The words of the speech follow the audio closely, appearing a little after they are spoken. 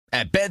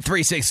At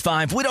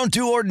Bet365, we don't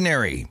do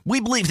ordinary. We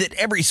believe that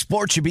every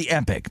sport should be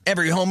epic.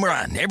 Every home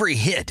run, every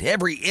hit,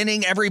 every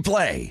inning, every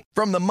play.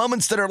 From the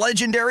moments that are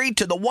legendary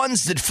to the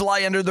ones that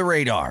fly under the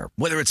radar.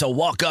 Whether it's a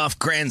walk-off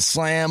grand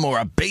slam or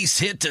a base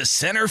hit to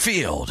center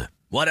field.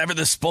 Whatever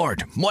the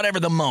sport, whatever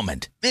the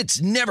moment.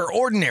 It's never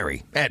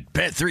ordinary at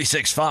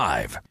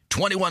Bet365.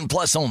 21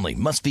 plus only.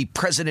 Must be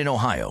present in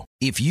Ohio.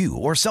 If you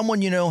or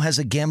someone you know has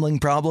a gambling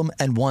problem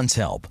and wants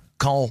help,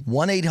 call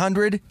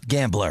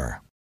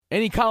 1-800-GAMBLER.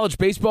 Any college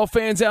baseball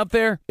fans out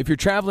there? If you're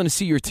traveling to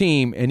see your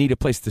team and need a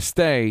place to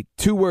stay,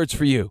 2 words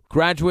for you: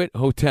 Graduate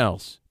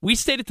Hotels. We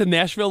stayed at the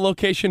Nashville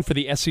location for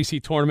the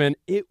SEC tournament.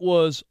 It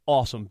was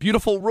awesome.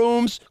 Beautiful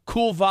rooms,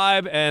 cool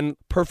vibe, and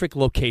perfect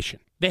location.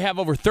 They have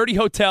over 30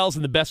 hotels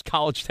in the best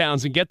college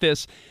towns, and get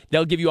this,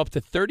 they'll give you up to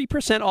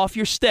 30% off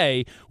your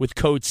stay with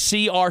code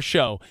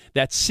CRSHOW.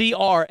 That's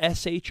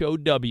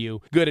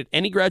CRSHOW. Good at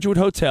any Graduate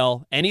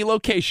Hotel, any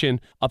location,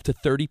 up to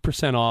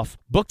 30% off.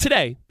 Book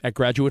today at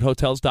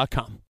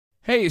graduatehotels.com.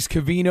 Hey, it's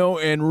Cavino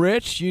and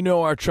Rich. You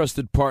know our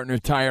trusted partner,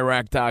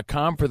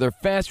 TireRack.com, for their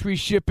fast free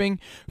shipping,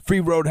 free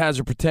road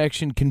hazard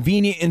protection,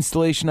 convenient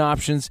installation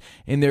options,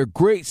 and their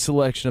great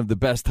selection of the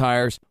best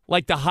tires,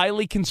 like the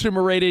highly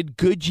consumer-rated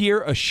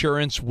Goodyear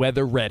Assurance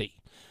Weather Ready.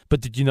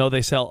 But did you know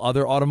they sell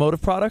other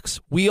automotive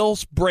products?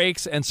 Wheels,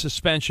 brakes, and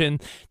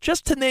suspension,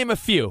 just to name a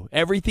few.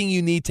 Everything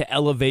you need to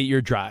elevate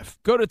your drive.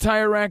 Go to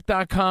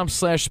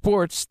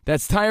TireRack.com/sports.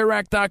 That's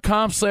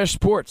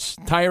TireRack.com/sports.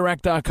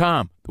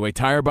 TireRack.com, the way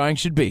tire buying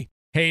should be.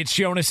 Hey, it's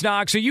Jonas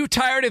Knox. Are you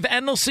tired of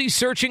endlessly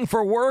searching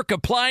for work,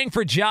 applying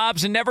for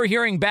jobs, and never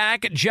hearing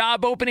back?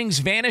 Job openings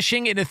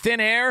vanishing into thin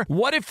air?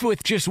 What if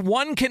with just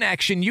one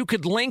connection, you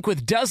could link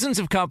with dozens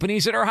of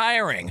companies that are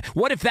hiring?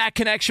 What if that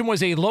connection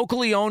was a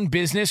locally owned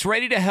business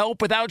ready to help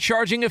without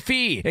charging a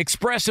fee?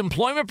 Express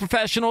Employment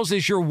Professionals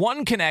is your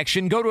one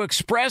connection. Go to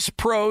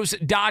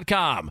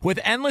expresspros.com.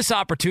 With endless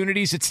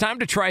opportunities, it's time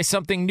to try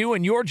something new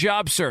in your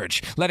job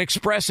search. Let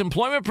Express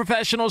Employment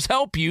Professionals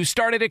help you.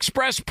 Start at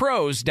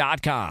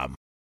expresspros.com.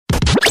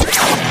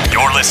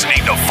 You're listening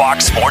to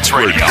Fox Sports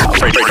Radio.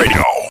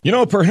 You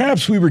know,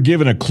 perhaps we were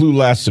given a clue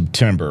last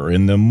September.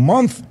 In the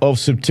month of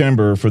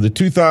September for the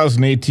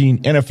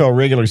 2018 NFL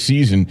regular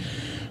season,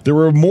 there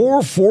were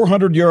more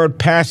 400-yard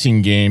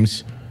passing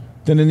games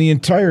than in the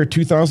entire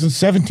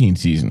 2017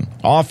 season.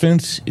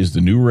 Offense is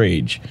the new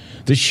rage,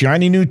 the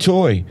shiny new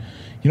toy.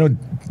 You know,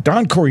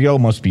 Don Coryell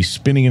must be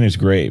spinning in his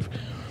grave.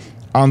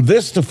 On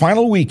this, the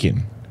final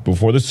weekend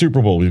before the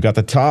Super Bowl, we've got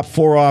the top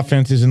 4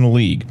 offenses in the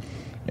league.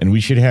 And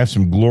we should have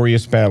some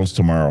glorious battles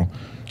tomorrow,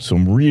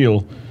 some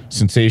real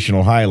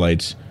sensational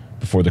highlights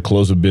before the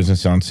close of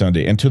business on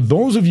Sunday. And to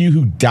those of you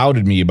who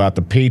doubted me about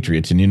the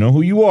Patriots, and you know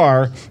who you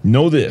are,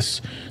 know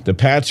this. The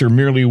Pats are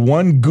merely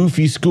one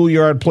goofy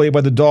schoolyard play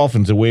by the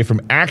Dolphins away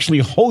from actually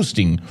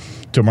hosting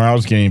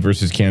tomorrow's game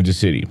versus Kansas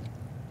City.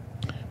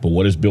 But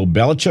what does Bill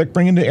Belichick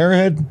bring into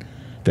Arrowhead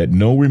that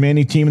no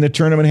remaining team in the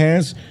tournament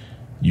has?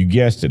 You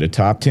guessed it, a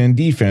top 10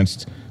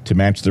 defense to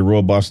match the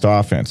robust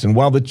offense. And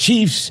while the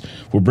Chiefs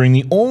will bring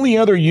the only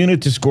other unit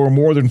to score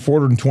more than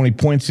 420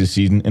 points this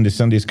season into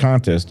Sunday's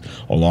contest,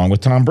 along with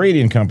Tom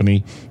Brady and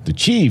company, the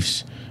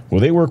Chiefs,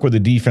 well, they work with a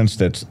defense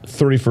that's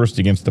 31st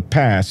against the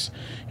pass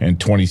and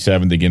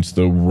 27th against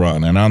the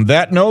run. And on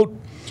that note,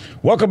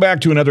 welcome back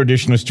to another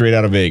edition of Straight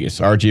Out of Vegas.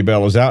 RJ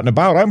Bell is out and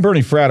about. I'm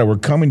Bernie Fratto. We're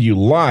coming to you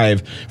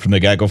live from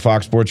the Geico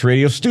Fox Sports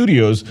Radio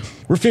studios,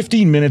 where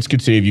 15 minutes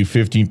could save you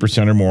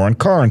 15% or more on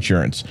car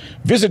insurance.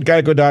 Visit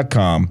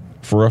geico.com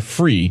for a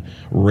free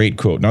rate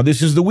quote. Now,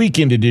 this is the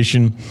weekend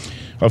edition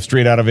of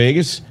Straight Out of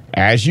Vegas.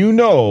 As you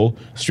know,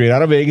 Straight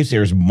Out of Vegas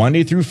airs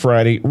Monday through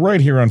Friday right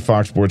here on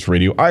Fox Sports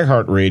Radio,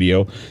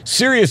 iHeartRadio,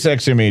 Sirius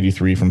XM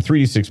 83 from 3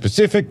 to 6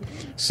 Pacific,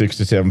 6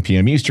 to 7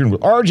 p.m. Eastern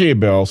with RJ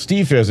Bell,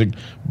 Steve Fezzik,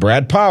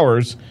 Brad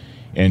Powers,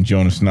 and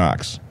Jonas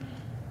Knox.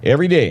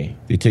 Every day,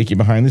 they take you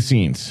behind the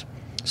scenes.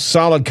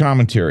 Solid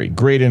commentary,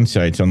 great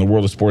insights on the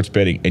world of sports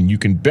betting, and you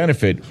can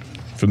benefit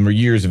from their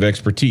years of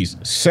expertise.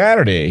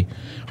 Saturday,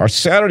 our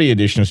Saturday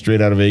edition of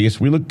Straight Out of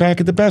Vegas, we look back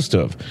at the best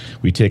of.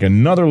 We take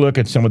another look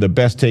at some of the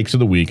best takes of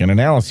the week and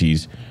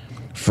analyses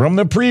from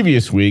the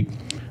previous week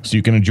so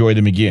you can enjoy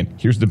them again.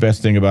 Here's the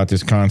best thing about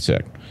this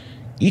concept.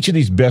 Each of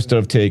these best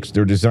of takes,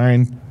 they're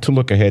designed to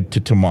look ahead to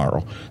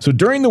tomorrow. So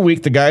during the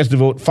week, the guys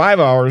devote 5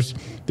 hours.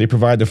 They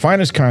provide the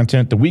finest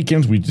content. The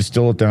weekends, we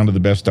distill it down to the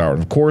best hour.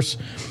 And of course,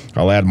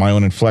 I'll add my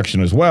own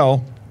inflection as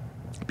well,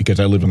 because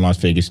I live in Las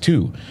Vegas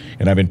too.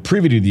 And I've been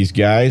privy to these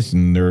guys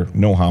and their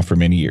know-how for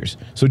many years.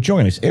 So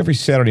join us every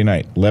Saturday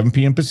night, 11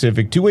 p.m.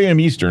 Pacific, 2 a.m.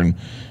 Eastern.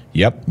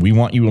 Yep, we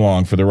want you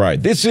along for the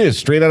ride. This is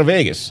Straight Out of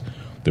Vegas,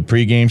 the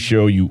pregame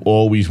show you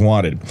always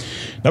wanted.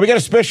 Now, we got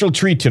a special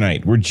treat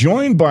tonight. We're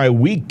joined by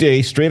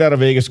weekday Straight Out of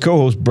Vegas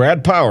co-host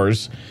Brad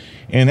Powers.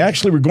 And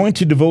actually, we're going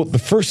to devote the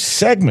first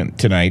segment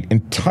tonight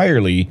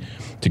entirely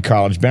to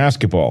college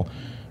basketball.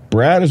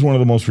 Brad is one of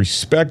the most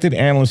respected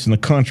analysts in the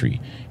country,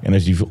 and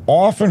as you've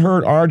often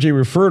heard RJ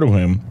refer to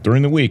him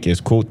during the week as,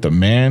 quote, the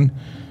man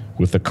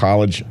with the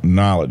college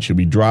knowledge. He'll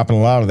be dropping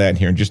a lot of that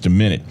here in just a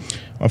minute.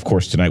 Of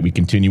course, tonight we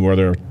continue with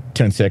our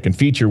 10-second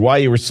feature while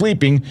you were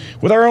sleeping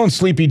with our own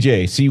Sleepy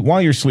J. See,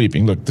 while you're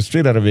sleeping, look, the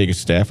Straight Outta Vegas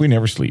staff, we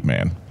never sleep,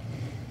 man.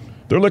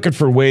 They're looking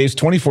for ways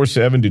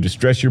 24/7 to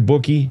distress your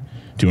bookie,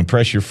 to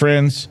impress your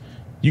friends.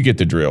 You get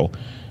the drill.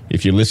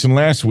 If you listened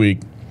last week,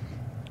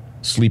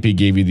 Sleepy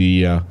gave you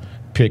the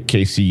pick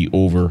KC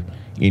over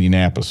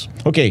Indianapolis.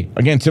 Okay,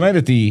 again, tonight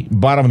at the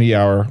bottom of the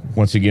hour,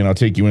 once again, I'll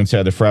take you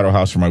inside the Fratto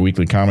House for my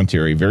weekly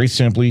commentary. Very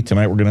simply,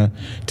 tonight we're going to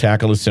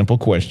tackle a simple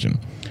question.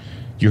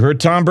 You heard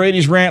Tom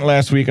Brady's rant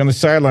last week on the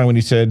sideline when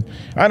he said,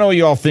 I know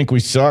you all think we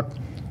suck,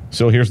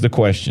 so here's the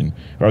question.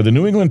 Are the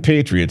New England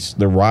Patriots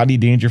the Rodney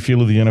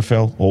Dangerfield of the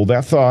NFL? Hold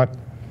that thought.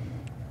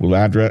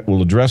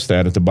 We'll address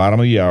that at the bottom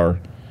of the hour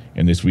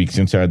in this week's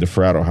Inside the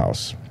Fratto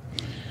House.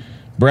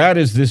 Brad,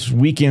 as this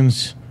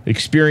weekend's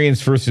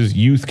experience versus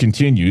youth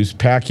continues,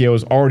 Pacquiao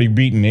has already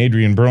beaten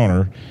Adrian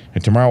Broner,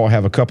 and tomorrow we'll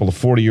have a couple of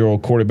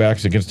 40-year-old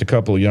quarterbacks against a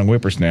couple of young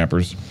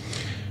whippersnappers.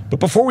 But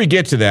before we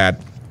get to that,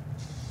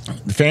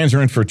 the fans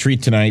are in for a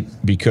treat tonight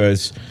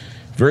because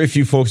very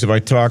few folks have I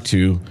talked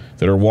to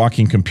that are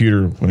walking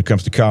computer when it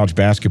comes to college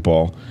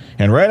basketball.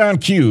 And right on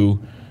cue,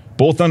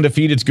 both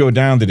undefeateds go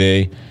down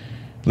today.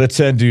 Let's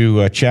head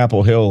to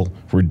Chapel Hill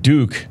where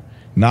Duke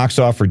knocks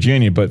off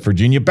Virginia, but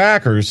Virginia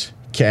backers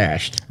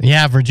cashed.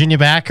 Yeah, Virginia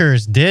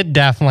backers did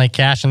definitely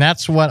cash, and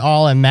that's what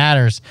all that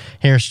matters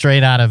here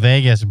straight out of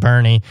Vegas,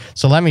 Bernie.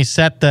 So let me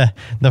set the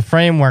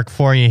framework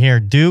for you here.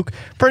 Duke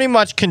pretty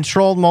much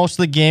controlled most of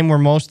the game. We're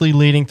mostly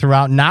leading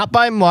throughout, not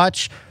by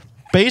much,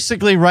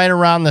 basically right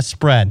around the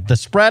spread. The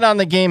spread on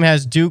the game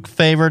has Duke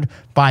favored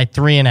by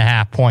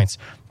 3.5 points.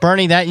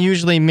 Bernie, that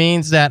usually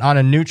means that on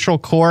a neutral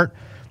court,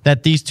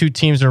 that these two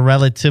teams are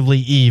relatively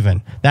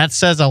even. That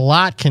says a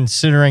lot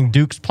considering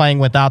Duke's playing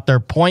without their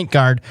point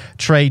guard,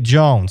 Trey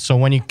Jones. So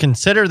when you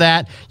consider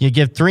that, you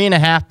give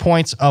 3.5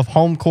 points of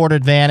home court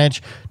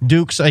advantage.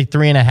 Duke's a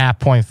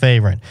 3.5-point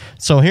favorite.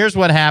 So here's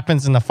what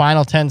happens in the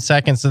final 10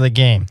 seconds of the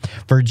game.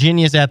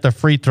 Virginia's at the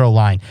free throw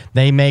line.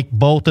 They make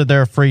both of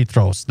their free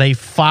throws. They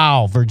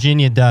foul.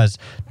 Virginia does.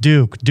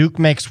 Duke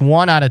makes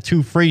 1 out of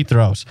 2 free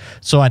throws.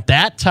 So at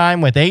that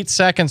time, with 8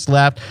 seconds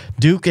left,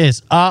 Duke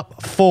is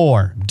up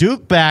 4.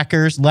 Duke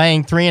backers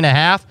laying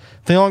 3.5,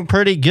 feeling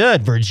pretty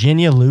good.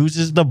 Virginia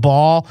loses the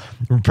ball.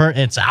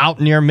 It's out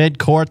near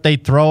midcourt. They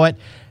throw it.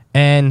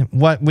 And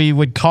what we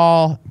would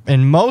call,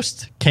 in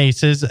most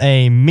cases,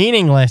 a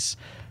meaningless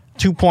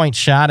 2-point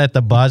shot at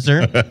the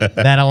buzzer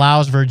that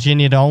allows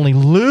Virginia to only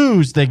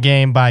lose the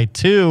game by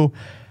 2,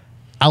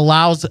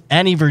 allows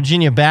any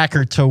Virginia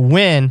backer to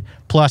win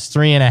plus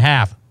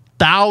 3.5.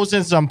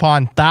 Thousands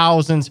upon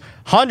thousands,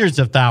 hundreds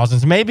of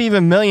thousands, maybe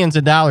even millions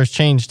of dollars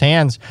changed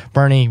hands,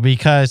 Bernie,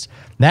 because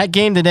that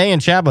game today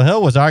in Chapel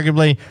Hill was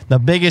arguably the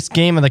biggest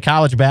game of the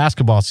college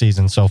basketball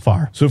season so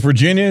far. So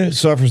Virginia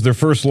suffers their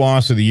first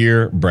loss of the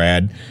year,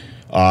 Brad.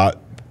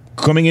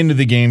 Coming into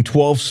the game,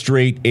 12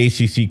 straight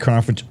ACC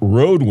conference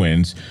road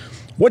wins.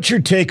 What's your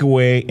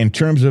takeaway in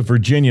terms of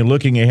Virginia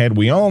looking ahead?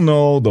 We all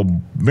know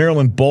the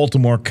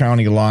Maryland-Baltimore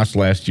County loss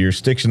last year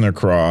sticks in their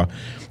craw.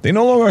 They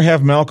no longer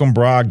have Malcolm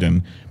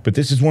Brogdon, but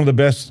this is one of the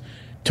best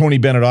Tony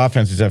Bennett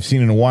offenses I've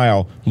seen in a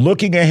while.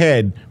 Looking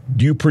ahead,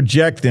 do you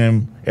project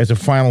them as a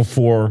Final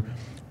Four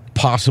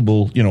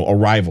possible,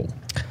 arrival?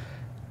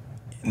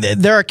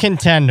 They're a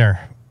contender,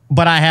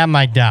 but I have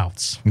my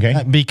doubts.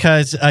 Okay.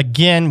 Because,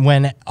 again,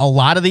 when a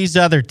lot of these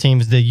other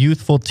teams, the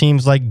youthful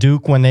teams like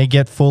Duke, when they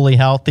get fully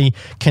healthy,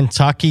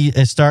 Kentucky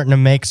is starting to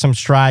make some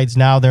strides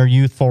now, their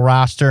youthful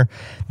roster,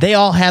 they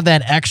all have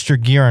that extra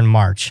gear in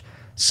March.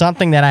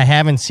 Something that I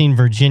haven't seen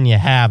Virginia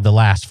have the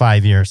last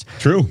 5 years.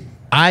 True.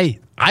 I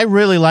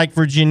really like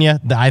Virginia.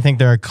 I think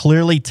they're a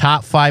clearly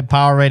top 5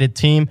 power-rated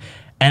team,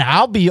 and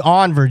I'll be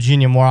on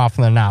Virginia more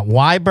often than not.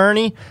 Why,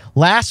 Bernie?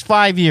 Last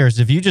 5 years,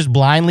 if you just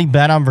blindly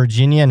bet on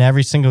Virginia in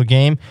every single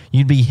game,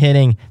 you'd be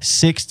hitting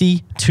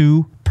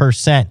 62%.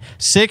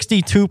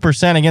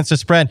 62% against the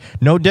spread.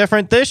 No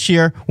different this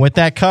year with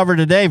that cover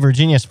today.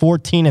 Virginia's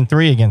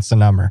 14-3 against the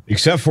number.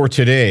 Except for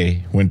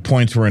today, when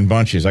points were in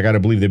bunches. I got to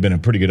believe they've been a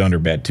pretty good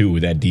underbet, too,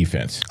 with that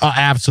defense.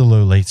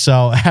 Absolutely.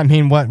 So,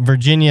 what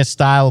Virginia's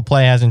style of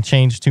play hasn't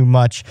changed too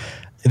much.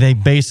 They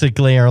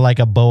basically are like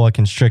a boa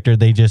constrictor.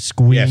 They just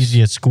squeeze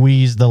you,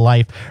 squeeze the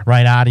life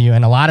right out of you.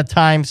 And a lot of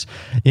times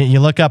you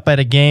look up at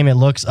a game, it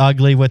looks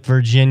ugly with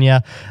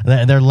Virginia.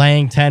 They're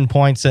laying 10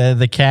 points,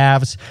 the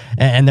Cavs,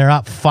 and they're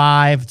up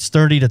 5. It's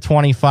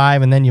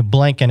 30-25, and then you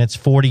blink and it's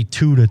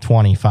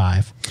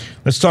 42-25.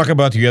 Let's talk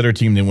about the other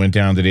team that went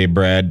down today,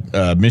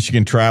 Brad.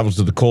 Michigan travels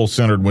to the Kohl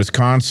Center in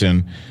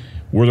Wisconsin,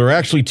 where they're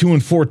actually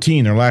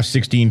 2-14 their last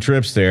 16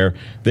 trips there.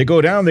 They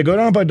go down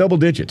by double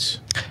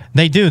digits.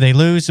 They do. They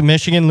lose.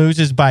 Michigan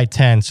loses by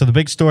 10. So the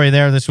big story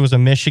there, this was a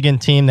Michigan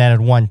team that had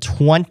won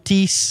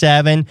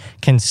 27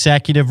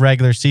 consecutive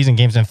regular season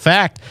games. In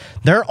fact,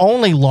 their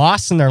only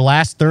loss in their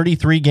last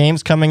 33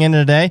 games coming into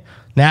today,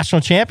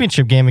 national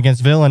championship game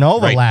against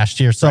Villanova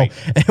last year. So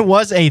it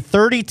was a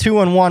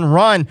 32-1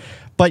 run.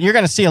 But you're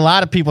going to see a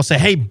lot of people say,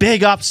 hey,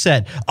 big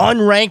upset.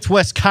 Unranked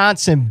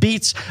Wisconsin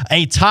beats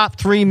a top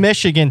 3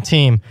 Michigan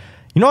team.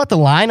 You know what the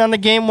line on the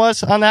game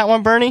was on that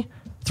one, Bernie?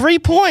 3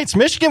 points.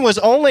 Michigan was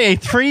only a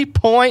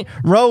 3-point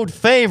road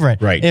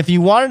favorite. Right. If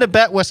you wanted to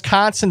bet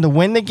Wisconsin to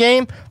win the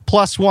game,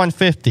 plus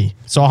 150.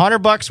 So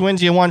 $100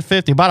 wins you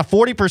 150. About a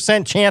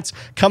 40% chance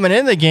coming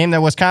into the game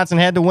that Wisconsin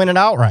had to win it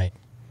outright.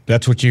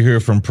 That's what you hear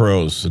from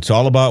pros. It's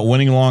all about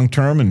winning long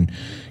term and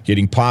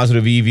getting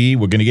positive EV.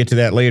 We're going to get to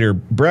that later.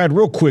 Brad,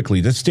 real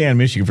quickly, let's stay on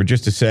Michigan for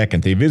just a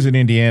second. They visit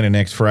Indiana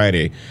next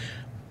Friday.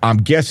 I'm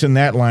guessing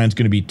that line's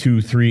going to be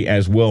 2-3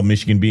 as well,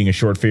 Michigan being a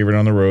short favorite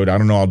on the road. I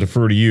don't know. I'll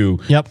defer to you.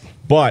 Yep.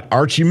 But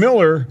Archie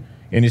Miller,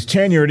 in his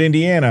tenure at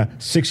Indiana,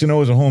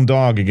 6-0 as a home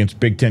dog against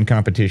Big Ten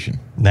competition.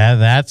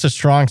 That's a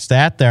strong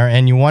stat there.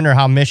 And you wonder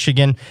how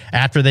Michigan,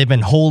 after they've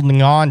been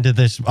holding on to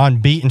this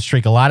unbeaten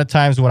streak, a lot of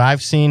times what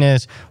I've seen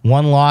is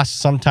one loss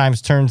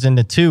sometimes turns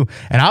into two.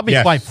 And I'll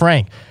be quite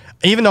frank.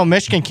 Even though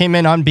Michigan came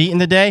in unbeaten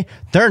today,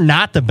 they're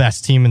not the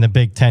best team in the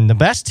Big Ten. The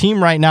best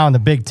team right now in the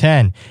Big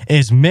Ten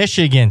is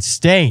Michigan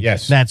State.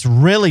 Yes. That's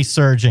really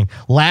surging.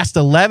 Last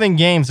 11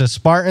 games, the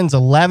Spartans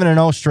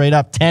 11-0 straight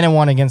up,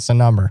 10-1 against the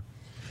number.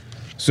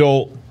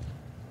 So,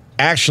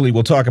 actually,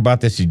 we'll talk about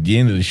this at the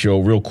end of the show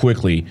real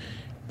quickly.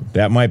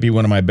 That might be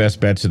one of my best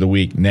bets of the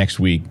week next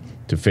week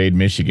to fade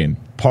Michigan.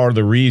 Part of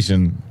the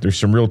reason, there's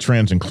some real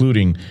trends,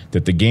 including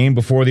that the game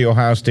before the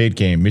Ohio State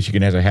game,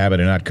 Michigan has a habit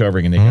of not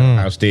covering, and they got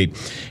Ohio State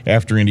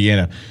after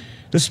Indiana.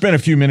 Let's spend a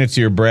few minutes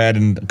here, Brad,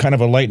 and kind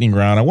of a lightning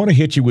round. I want to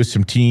hit you with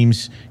some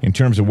teams in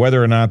terms of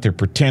whether or not they're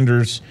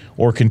pretenders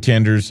or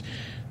contenders.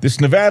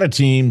 This Nevada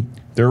team,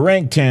 they're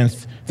ranked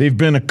 10th. They've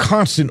been a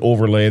constant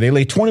overlay. They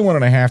laid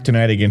 21.5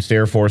 tonight against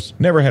Air Force.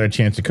 Never had a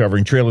chance of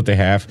covering. Trailed at the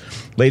half.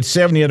 Laid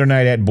 7 the other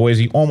night at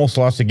Boise. Almost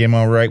lost the game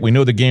outright. We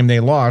know the game they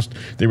lost.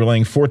 They were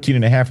laying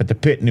 14.5 at the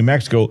Pit in New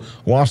Mexico.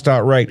 Lost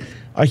outright.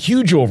 A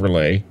huge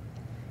overlay.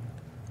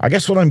 I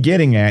guess what I'm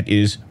getting at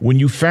is when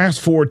you fast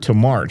forward to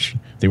March,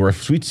 they were a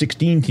Sweet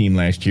 16 team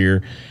last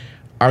year.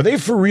 Are they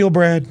for real,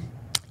 Brad?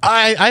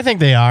 I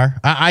think they are.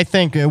 I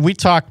think we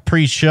talked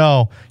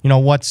pre-show,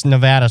 what's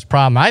Nevada's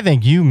problem. I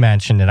think you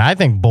mentioned it. I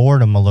think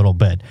boredom a little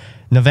bit.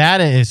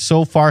 Nevada is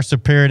so far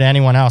superior to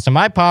anyone else. In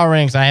my power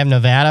rankings, I have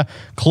Nevada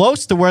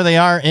close to where they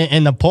are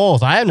in the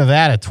polls. I have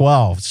Nevada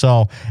 12,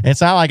 so it's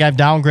not like I've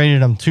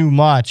downgraded them too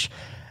much.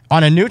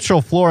 On a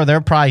neutral floor,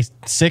 they're probably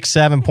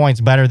 6-7 points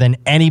better than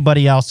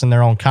anybody else in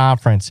their own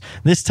conference.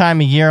 This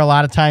time of year, a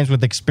lot of times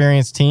with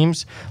experienced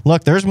teams,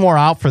 look, there's more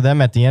out for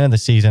them at the end of the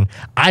season.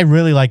 I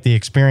really like the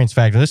experience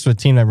factor. This was a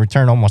team that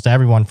returned almost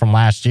everyone from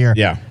last year.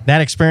 Yeah. That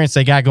experience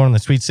they got going to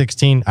the Sweet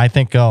 16, I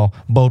think will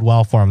bode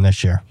well for them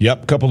this year.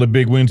 Yep, a couple of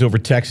big wins over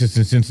Texas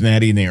and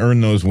Cincinnati, and they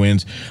earned those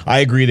wins. I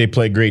agree they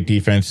play great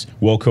defense,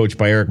 well coached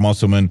by Eric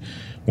Musselman.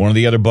 One of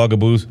the other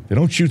bugaboos, they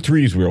don't shoot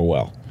threes real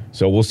well.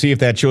 So we'll see if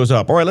that shows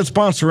up. All right, let's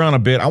bounce around a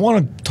bit. I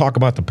want to talk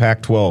about the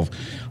Pac-12,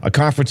 a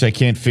conference I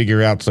can't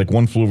figure out. It's like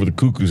one flew over the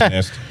cuckoo's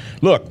nest.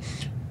 Look,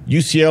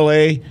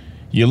 UCLA,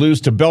 you lose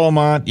to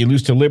Belmont, you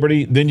lose to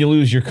Liberty, then you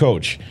lose your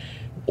coach.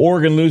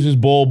 Oregon loses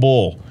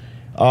Bowl.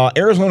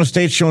 Arizona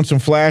State's showing some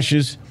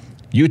flashes.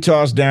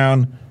 Utah's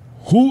down.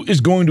 Who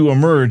is going to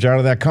emerge out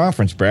of that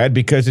conference, Brad?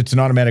 Because it's an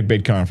automatic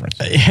bid conference.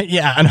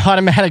 Yeah, an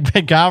automatic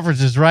bid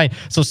conference is right.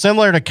 So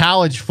similar to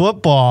college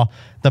football,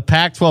 the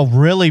Pac-12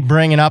 really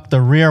bringing up the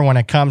rear when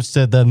it comes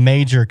to the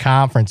major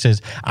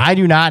conferences. I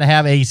do not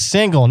have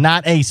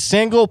not a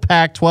single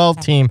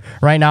Pac-12 team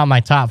right now in my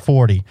top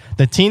 40.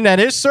 The team that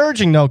is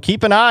surging, though,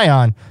 keep an eye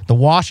on, the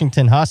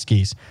Washington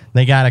Huskies.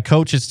 They got a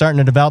coach that's starting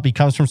to develop. He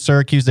comes from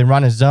Syracuse. They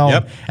run a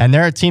zone. And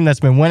they're a team that's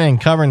been winning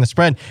and covering the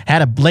spread.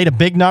 Laid a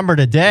big number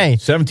today.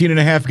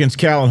 17.5 against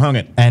Cal and hung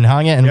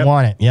it.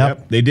 Won it.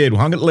 Yep. They did.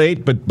 Hung it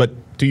late,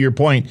 but to your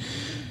point,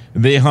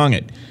 they hung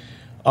it.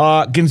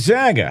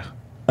 Gonzaga.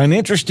 An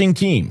interesting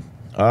team.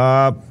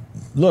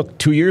 Look,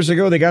 2 years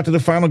ago, they got to the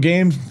final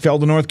game, fell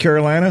to North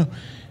Carolina.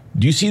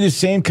 Do you see the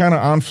same kind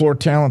of on-floor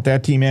talent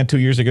that team had 2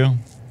 years ago?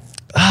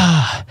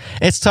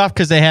 It's tough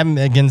because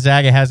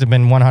Gonzaga hasn't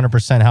been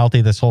 100%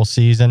 healthy this whole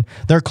season.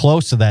 They're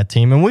close to that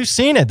team, and we've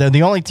seen it. They're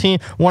the only team.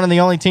 One of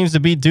the only teams to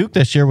beat Duke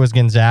this year was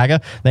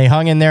Gonzaga. They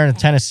hung in there in a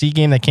Tennessee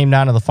game that came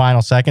down to the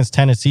final seconds.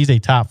 Tennessee's a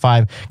top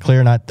 5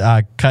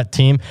 clear-cut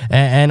team,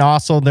 and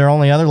also their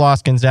only other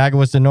loss, Gonzaga,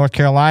 was to North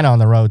Carolina on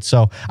the road.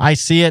 So I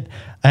see it.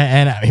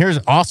 And here's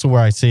also where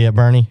I see it,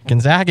 Bernie.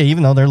 Gonzaga,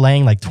 even though they're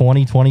laying like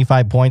 20,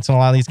 25 points in a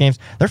lot of these games,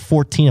 they're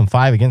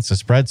 14-5 against the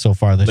spread so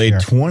far this year.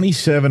 Laid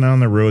 27 on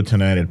the road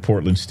tonight at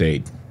Portland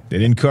State. They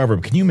didn't cover.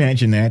 Can you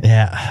imagine that?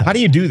 Yeah. How do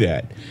you do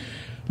that?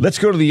 Let's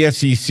go to the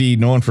SEC,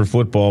 known for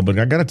football, but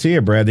I got to tell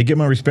you, Brad, they get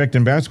my respect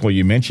in basketball.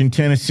 You mentioned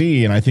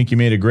Tennessee, and I think you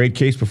made a great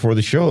case before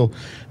the show.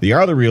 They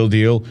are the real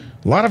deal.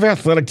 A lot of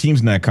athletic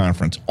teams in that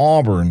conference.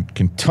 Auburn,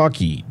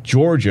 Kentucky,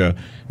 Georgia,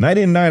 night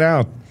in, night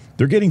out,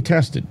 they're getting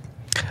tested.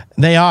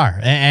 They are,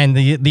 and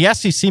the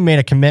SEC made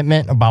a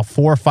commitment about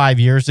 4 or 5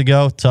 years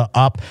ago to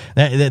up.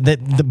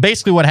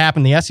 Basically, what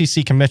happened, the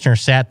SEC commissioner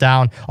sat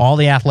down all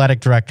the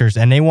athletic directors,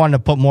 and they wanted to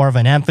put more of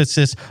an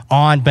emphasis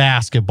on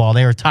basketball.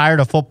 They were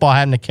tired of football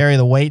having to carry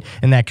the weight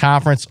in that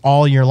conference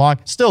all year long.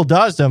 Still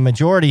does, the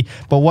majority,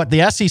 but what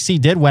the SEC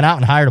did, went out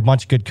and hired a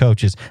bunch of good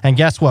coaches. And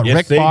guess what?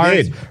 Yes,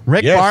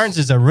 Rick Barnes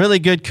is a really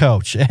good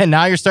coach, and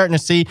now you're starting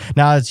to see,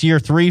 now it's year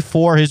 3,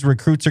 4, his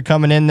recruits are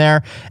coming in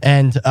there,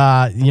 and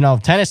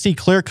Tennessee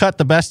clear-cut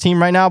the best team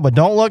right now, but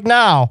don't look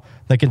now.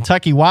 The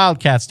Kentucky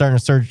Wildcats starting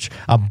to surge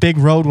a big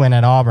road win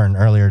at Auburn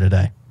earlier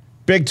today.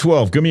 Big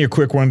 12, give me a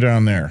quick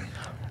rundown there.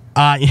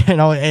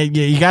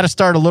 You got to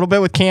start a little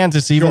bit with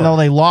Kansas, even though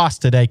they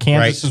lost today.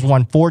 Kansas has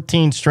won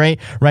 14 straight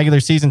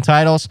regular season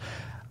titles.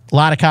 A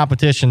lot of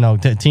competition, though.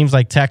 Teams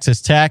like Texas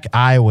Tech,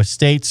 Iowa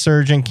State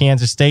surging.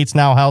 Kansas State's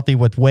now healthy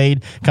with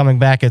Wade coming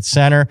back at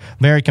center.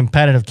 Very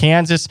competitive.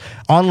 Kansas,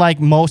 unlike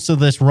most of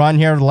this run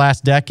here the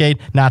last decade,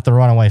 not the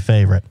runaway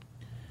favorite.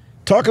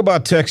 Talk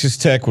about Texas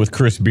Tech with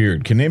Chris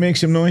Beard. Can they make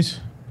some noise?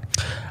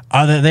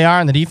 They are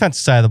on the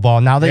defensive side of the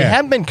ball. Now, they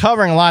haven't been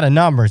covering a lot of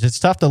numbers. It's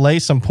tough to lay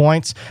some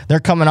points. They're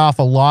coming off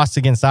a loss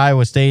against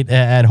Iowa State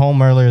at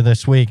home earlier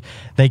this week.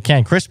 They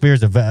can. Chris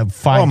Beard's a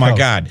fine Oh, my coach.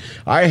 God.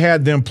 I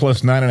had them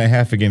plus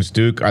 9.5 against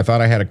Duke. I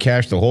thought I had a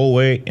cash the whole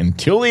way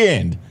until the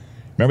end.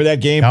 Remember that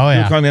game? Oh,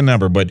 yeah. Duke on the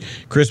number. But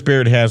Chris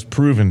Beard has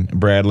proven,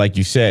 Brad, like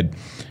you said,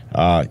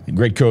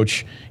 great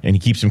coach, and he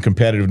keeps them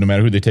competitive no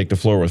matter who they take the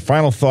floor with.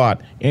 Final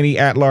thought, any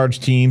at-large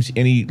teams,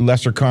 any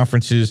lesser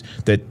conferences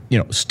that,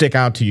 stick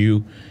out to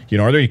you?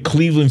 Are there any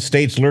Cleveland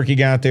States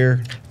lurking out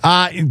there?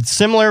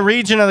 Similar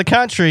region of the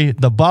country,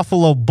 the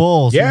Buffalo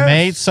Bulls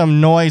made some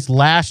noise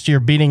last year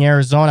beating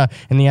Arizona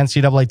in the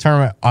NCAA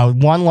tournament. A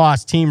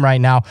one-loss team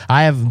right now.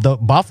 I have the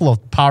Buffalo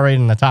power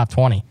rated in the top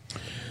 20.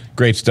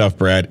 Great stuff,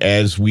 Brad.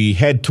 As we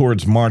head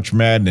towards March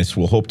Madness,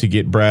 we'll hope to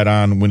get Brad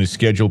on when his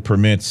schedule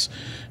permits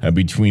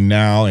between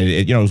now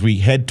and, as we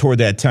head toward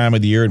that time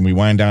of the year and we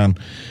wind down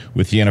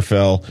with the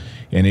NFL,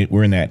 and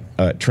we're in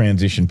that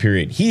transition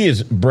period. He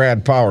is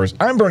Brad Powers.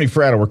 I'm Bernie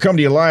Fratto. We're coming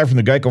to you live from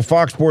the Geico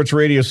Fox Sports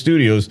Radio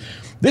studios.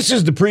 This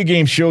is the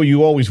pregame show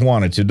you always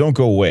wanted, so don't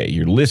go away.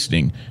 You're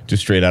listening to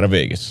Straight Outta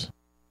Vegas.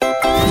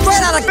 Straight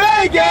Outta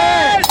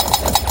Vegas!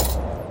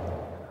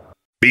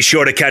 Be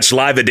sure to catch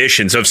live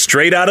editions of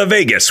Straight Outta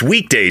Vegas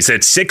weekdays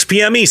at 6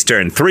 p.m.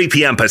 Eastern, 3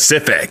 p.m.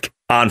 Pacific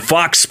on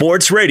Fox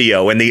Sports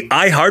Radio and the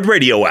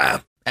iHeartRadio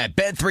app. At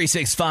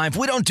Bet365,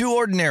 we don't do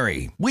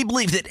ordinary. We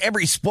believe that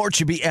every sport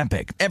should be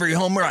epic. Every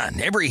home run,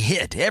 every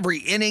hit, every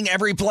inning,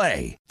 every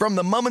play. From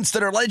the moments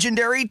that are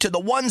legendary to the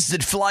ones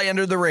that fly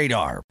under the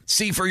radar.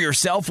 See for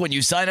yourself when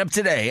you sign up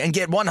today and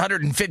get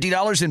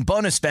 $150 in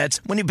bonus bets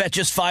when you bet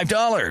just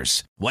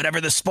 $5. Whatever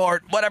the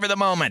sport, whatever the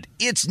moment,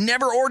 it's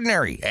never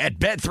ordinary at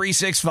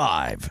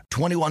Bet365.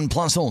 21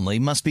 plus only.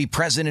 Must be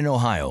present in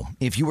Ohio.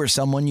 If you or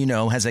someone you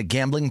know has a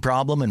gambling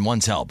problem and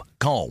wants help,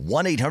 call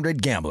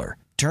 1-800-GAMBLER.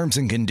 Terms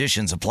and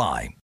conditions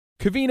apply.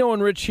 Covino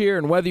and Rich here,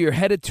 and whether you're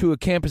headed to a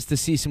campus to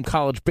see some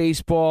college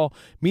baseball,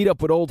 meet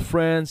up with old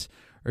friends,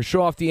 or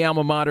show off the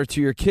alma mater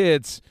to your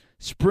kids,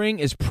 spring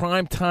is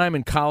prime time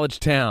in college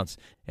towns.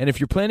 And if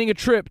you're planning a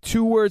trip,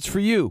 2 words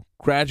for you: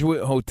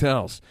 Graduate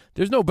Hotels.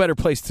 There's no better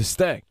place to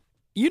stay.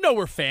 You know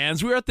we're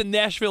fans. We were at the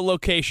Nashville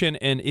location,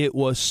 and it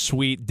was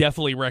sweet.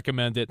 Definitely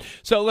recommend it.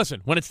 So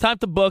listen, when it's time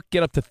to book,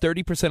 get up to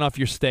 30% off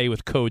your stay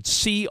with code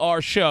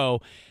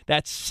CRSHOW.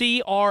 That's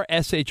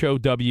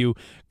CRSHOW.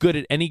 Good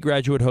at any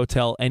Graduate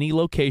Hotel, any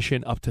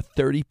location, up to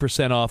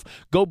 30% off.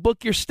 Go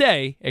book your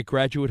stay at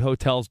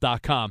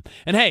graduatehotels.com.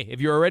 And hey,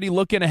 if you're already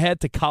looking ahead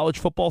to college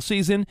football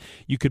season,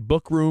 you could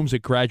book rooms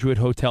at Graduate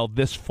Hotel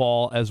this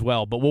fall as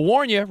well. But we'll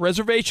warn you,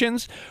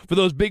 reservations for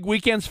those big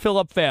weekends fill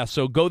up fast,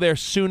 so go there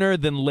sooner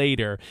than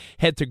later.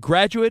 Head to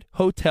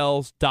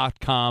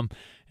graduatehotels.com.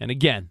 And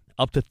again,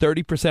 up to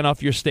 30%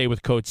 off your stay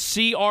with code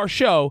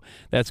CRSHOW.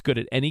 That's good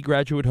at any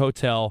Graduate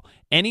Hotel,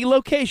 any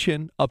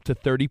location, up to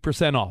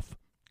 30% off.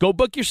 Go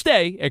book your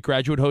stay at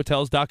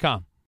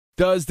graduatehotels.com.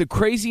 Does the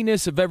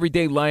craziness of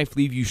everyday life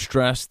leave you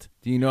stressed?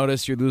 Do you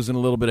notice you're losing a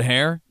little bit of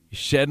hair? You're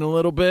shedding a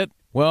little bit?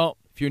 Well,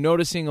 if you're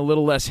noticing a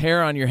little less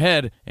hair on your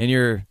head and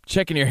you're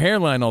checking your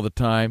hairline all the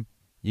time,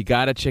 you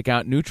got to check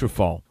out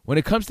Nutrafol. When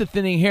it comes to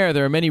thinning hair,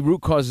 there are many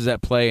root causes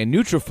at play, and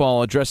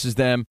Nutrafol addresses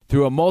them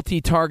through a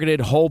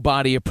multi-targeted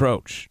whole-body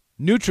approach.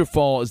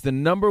 Nutrafol is the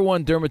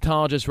 #1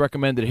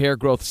 dermatologist-recommended hair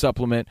growth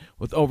supplement,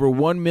 with over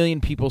 1 million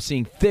people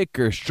seeing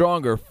thicker,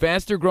 stronger,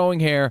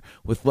 faster-growing hair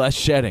with less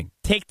shedding.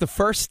 Take the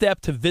first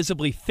step to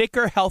visibly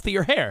thicker,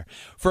 healthier hair.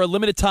 For a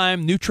limited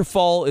time,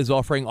 Nutrafol is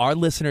offering our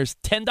listeners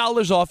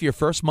 $10 off your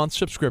first month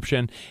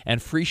subscription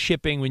and free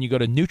shipping when you go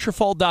to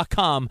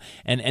Nutrafol.com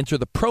and enter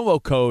the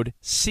promo code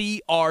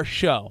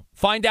CRSHOW.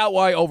 Find out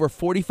why over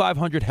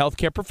 4,500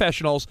 healthcare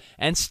professionals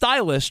and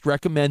stylists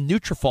recommend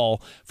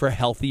Nutrafol for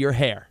healthier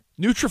hair.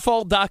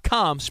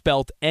 Nutrafol.com,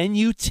 spelled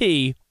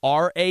Nutrafol.com,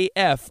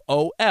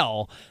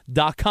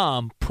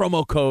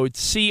 promo code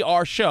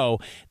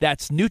CRSHOW.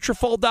 That's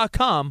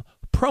Nutrafol.com,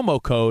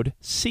 promo code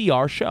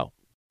CRSHOW.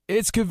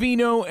 It's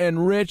Covino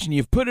and Rich, and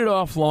you've put it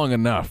off long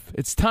enough.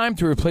 It's time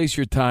to replace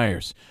your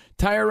tires.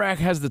 Tire Rack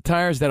has the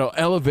tires that'll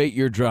elevate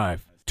your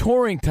drive.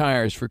 Touring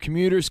tires for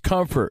commuters'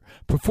 comfort,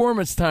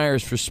 performance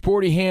tires for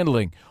sporty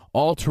handling,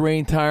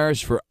 all-terrain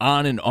tires for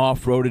on- and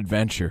off-road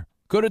adventure.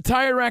 Go to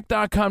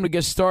TireRack.com to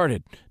get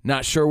started.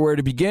 Not sure where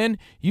to begin?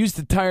 Use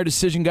the Tire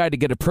Decision Guide to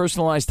get a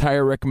personalized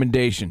tire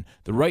recommendation.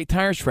 The right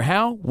tires for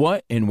how,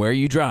 what, and where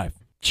you drive.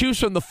 Choose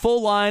from the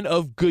full line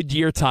of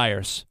Goodyear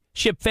tires.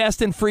 Ship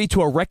fast and free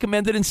to a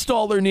recommended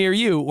installer near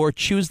you, or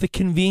choose the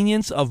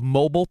convenience of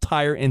mobile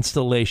tire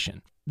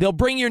installation. They'll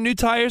bring your new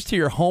tires to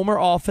your home or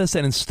office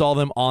and install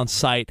them on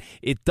site.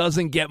 It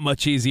doesn't get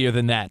much easier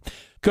than that.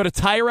 Go to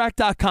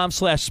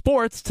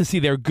TireRack.com/sports to see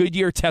their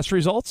Goodyear test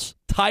results,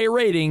 tire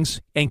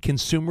ratings, and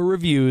consumer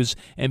reviews,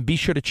 and be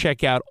sure to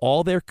check out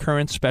all their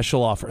current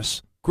special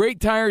offers. Great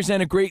tires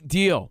and a great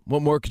deal.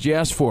 What more could you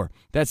ask for?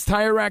 That's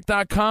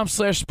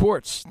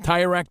TireRack.com/sports.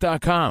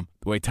 TireRack.com,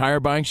 the way tire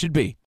buying should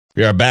be.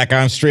 We are back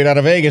on Straight Out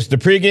of Vegas, the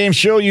pregame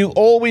show you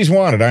always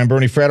wanted. I'm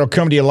Bernie Fratto,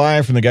 coming to you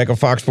live from the Geico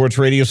Fox Sports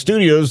Radio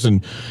studios.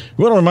 And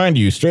we want to remind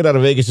you, Straight Out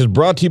of Vegas is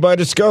brought to you by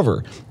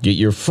Discover. Get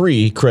your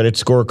free credit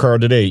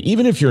scorecard today.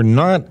 Even if you're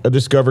not a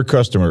Discover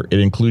customer, it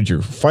includes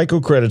your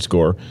FICO credit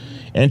score,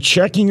 and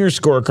checking your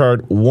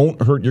scorecard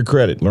won't hurt your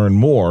credit. Learn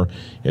more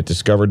at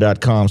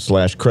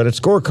discover.com/credit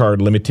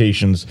scorecard.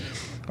 Limitations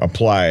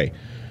apply.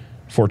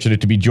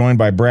 Fortunate to be joined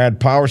by Brad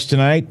Powers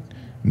tonight.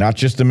 Not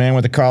just a man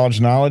with a college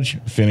knowledge,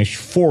 finished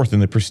fourth in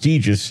the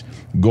prestigious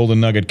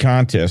Golden Nugget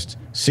contest,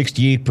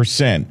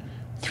 68%,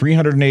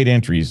 308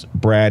 entries.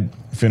 Brad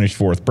finished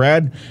fourth.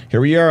 Brad,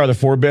 here we are, the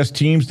four best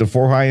teams, the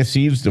four highest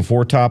seeds, the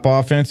four top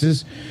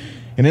offenses.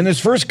 And in this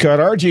first cut,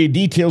 RJ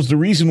details the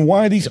reason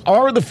why these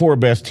are the four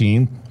best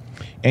teams,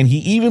 and he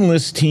even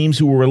lists teams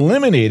who were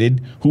eliminated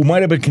who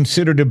might have been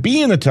considered to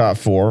be in the top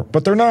four,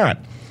 but they're not.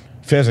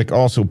 Fezzik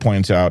also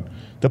points out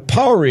the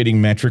power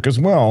rating metric as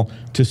well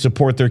to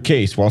support their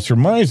case, while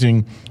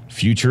surmising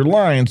future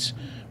lines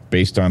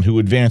based on who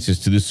advances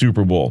to the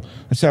Super Bowl.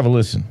 Let's have a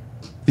listen.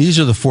 These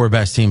are the four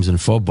best teams in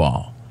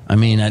football. I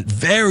mean, at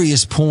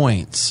various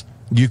points,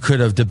 you could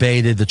have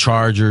debated the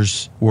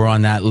Chargers were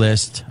on that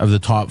list of the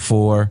top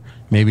four.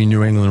 Maybe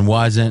New England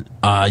wasn't.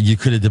 You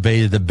could have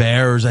debated the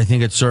Bears, I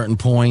think, at certain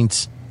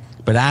points.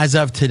 But as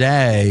of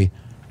today,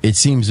 it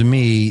seems to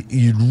me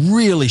you'd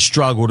really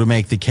struggle to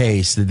make the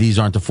case that these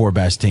aren't the four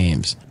best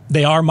teams.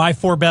 They are my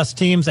four best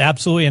teams,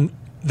 absolutely, and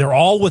they're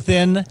all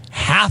within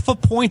half a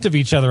point of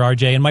each other,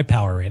 RJ, in my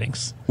power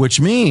ratings. Which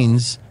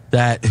means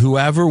that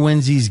whoever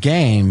wins these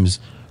games,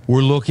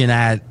 we're looking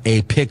at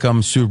a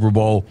pick-em Super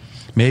Bowl,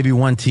 maybe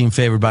one team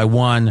favored by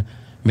one,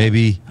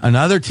 maybe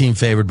another team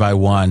favored by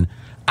one.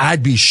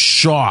 I'd be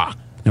shocked,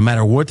 no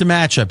matter what the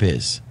matchup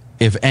is,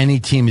 if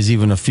any team is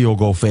even a field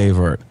goal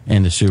favorite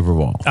in the Super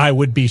Bowl. I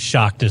would be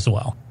shocked as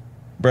well.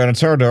 Brad,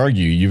 it's hard to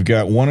argue. You've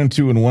got 1 and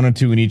 2 and 1 and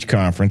 2 in each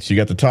conference. You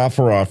got the top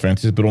four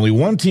offenses, but only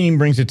one team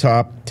brings the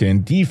top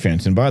 10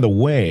 defense. And by the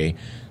way,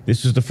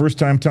 this is the first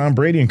time Tom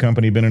Brady and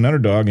company have been an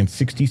underdog in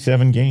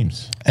 67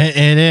 games.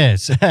 It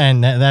is,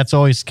 and that's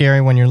always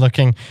scary when you're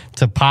looking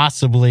to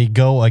possibly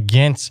go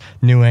against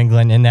New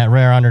England in that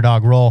rare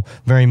underdog role.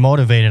 Very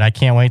motivated. I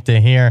can't wait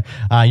to hear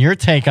your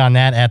take on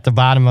that at the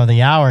bottom of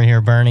the hour here,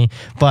 Bernie.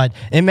 But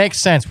it makes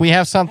sense. We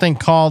have something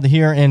called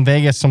here in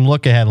Vegas some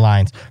look-ahead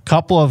lines. A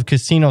couple of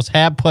casinos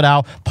have put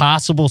out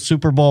possible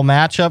Super Bowl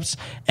matchups,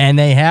 and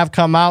they have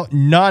come out.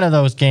 None of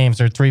those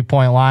games are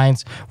three-point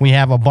lines. We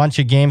have a bunch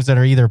of games that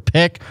are either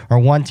pick or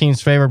one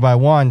team's favored by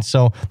one,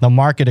 so the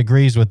market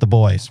agrees with the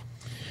boys.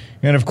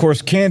 And, of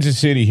course, Kansas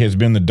City has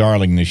been the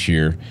darling this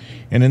year.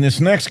 And in this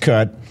next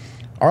cut,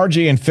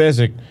 RJ and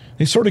Fezzik,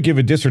 they sort of give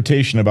a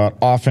dissertation about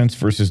offense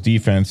versus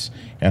defense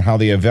and how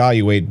they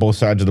evaluate both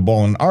sides of the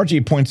ball. And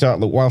RJ points out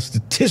that while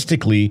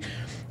statistically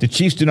the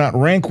Chiefs do not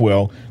rank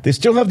well, they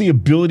still have the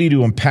ability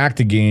to impact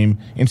the game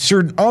in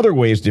certain other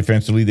ways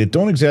defensively that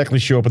don't exactly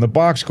show up in the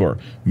box score.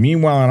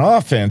 Meanwhile, on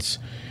offense,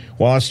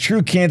 while it's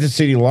true Kansas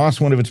City lost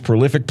one of its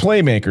prolific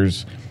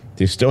playmakers,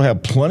 they still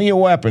have plenty of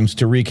weapons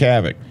to wreak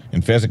havoc.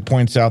 And Fezzik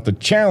points out the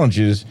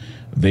challenges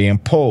they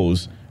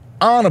impose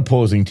on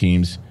opposing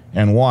teams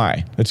and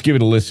why. Let's give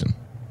it a listen.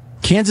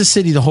 Kansas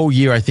City the whole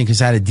year, I think, has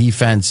had a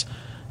defense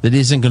that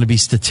isn't going to be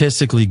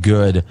statistically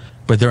good,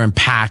 but they're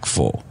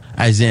impactful.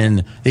 As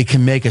in, they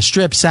can make a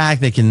strip sack,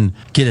 they can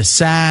get a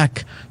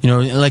sack. You know,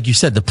 like you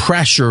said, the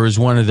pressure is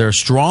one of their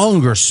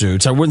stronger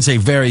suits. I wouldn't say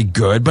very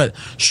good, but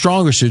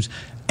stronger suits.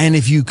 And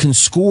if you can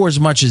score as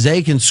much as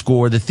they can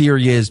score, the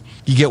theory is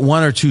you get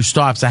one or two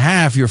stops a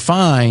half, you're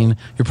fine.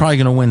 You're probably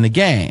going to win the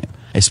game,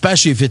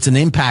 especially if it's an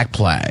impact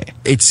play.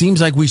 It seems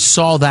like we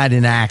saw that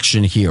in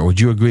action here. Would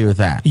you agree with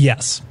that?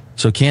 Yes.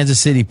 So Kansas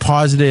City,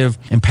 positive,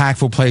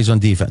 impactful plays on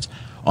defense.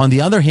 On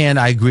the other hand,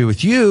 I agree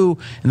with you.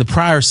 In the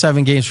prior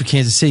 7 games for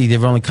Kansas City,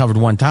 they've only covered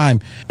one time.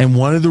 And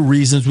one of the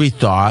reasons we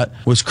thought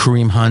was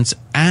Kareem Hunt's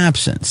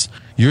absence.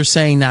 You're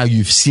saying now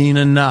you've seen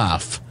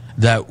enough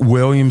that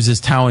Williams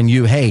is telling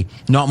you, hey,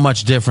 not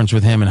much difference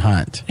with him and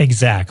Hunt.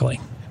 Exactly.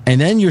 And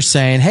then you're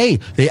saying, hey,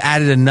 they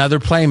added another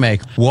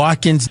playmaker.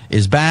 Watkins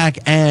is back,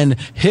 and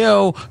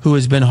Hill, who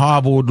has been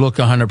hobbled, would look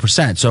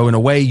 100%. So in a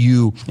way,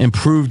 you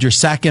improved your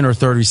second or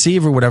third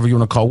receiver, whatever you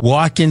want to call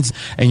Watkins,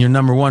 and your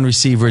number one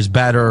receiver is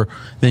better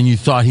than you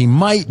thought he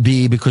might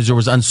be because there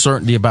was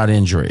uncertainty about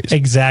injuries.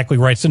 Exactly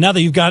right. So now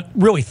that you've got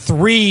really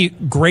three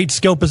great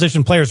skill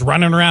position players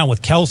running around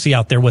with Kelsey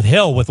out there, with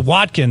Hill, with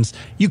Watkins,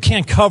 you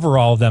can't cover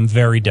all of them.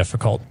 Very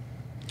difficult.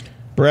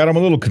 Brad, I'm a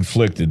little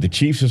conflicted. The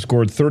Chiefs have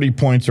scored 30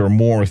 points or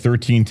more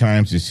 13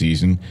 times this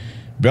season.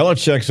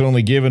 Belichick's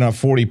only given up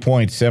 40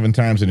 points 7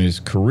 times in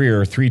his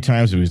career. 3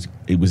 times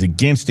it was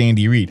against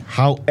Andy Reid.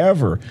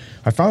 However,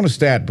 I found a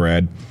stat,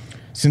 Brad.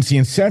 Since the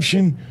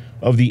inception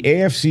of the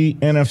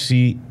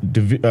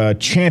AFC-NFC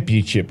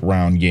championship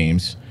round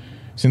games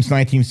since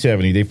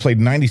 1970, they've played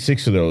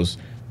 96 of those.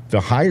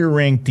 The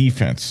higher-ranked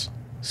defense,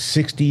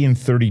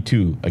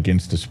 60-32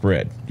 against the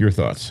spread. Your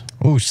thoughts?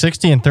 Ooh,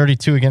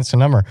 60-32 against the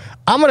number.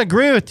 I'm going to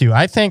agree with you.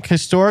 I think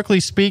historically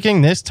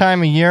speaking, this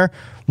time of year,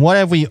 what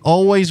have we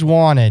always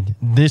wanted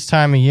this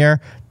time of year?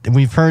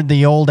 We've heard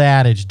the old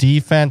adage,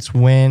 defense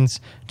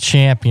wins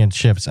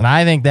championships. And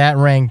I think that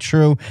rang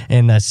true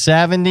in the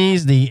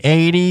 70s, the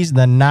 80s,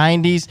 the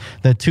 90s,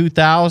 the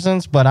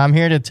 2000s. But I'm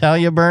here to tell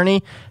you,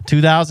 Bernie,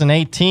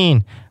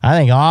 2018, I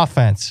think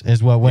offense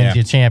is what wins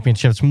you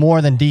championships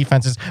more than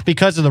defenses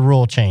because of the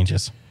rule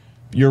changes.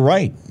 You're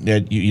right.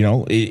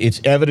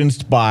 It's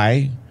evidenced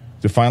by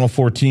the Final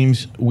Four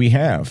teams we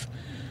have.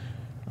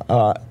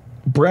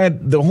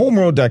 Brad, the home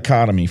road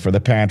dichotomy for the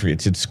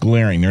Patriots, it's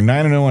glaring. They're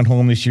 9-0 at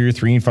home this year,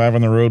 3-5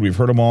 on the road. We've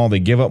heard them all. They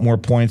give up more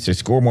points. They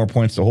score more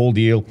points, the whole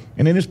deal.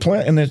 And in his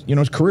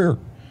career,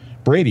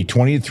 Brady,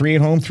 20-3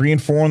 at home,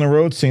 3-4 on the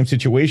road, same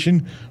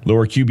situation,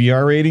 lower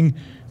QBR rating.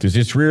 Does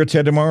this rear its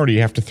head tomorrow, or do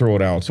you have to throw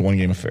it out? It's a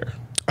one-game affair.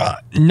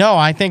 No,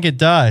 I think it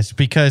does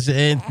because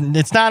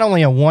it's not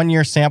only a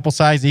one-year sample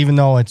size, even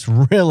though it's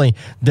really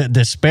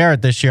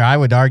disparate this year. I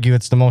would argue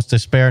it's the most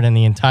disparate in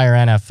the entire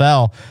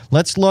NFL.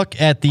 Let's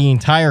look at the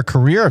entire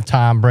career of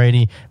Tom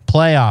Brady.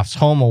 Playoffs,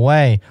 home,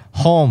 away.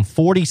 Home,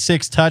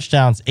 46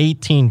 touchdowns,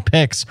 18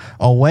 picks.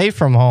 Away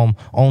from home,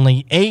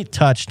 only 8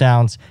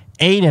 touchdowns,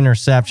 8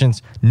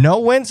 interceptions. No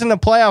wins in the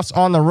playoffs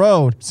on the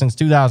road since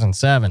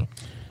 2007.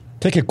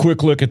 Take a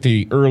quick look at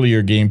the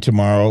earlier game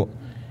tomorrow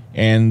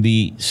and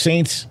the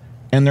Saints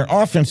and their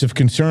offensive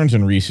concerns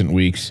in recent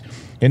weeks.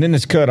 And in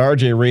this cut,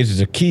 RJ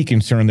raises a key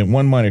concern that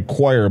one might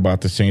acquire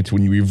about the Saints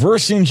when you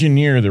reverse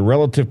engineer the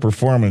relative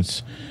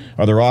performance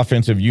of their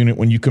offensive unit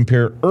when you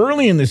compare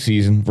early in the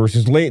season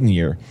versus late in the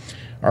year.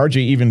 RJ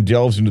even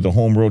delves into the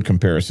home road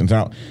comparisons.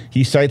 Now,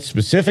 he cites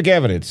specific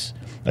evidence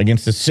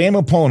against the same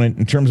opponent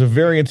in terms of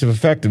variance of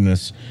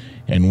effectiveness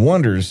and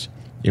wonders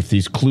if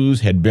these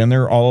clues had been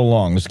there all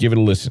along. Let's give it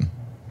a listen.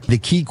 The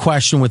key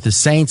question with the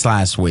Saints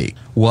last week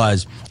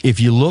was, if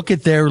you look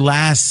at their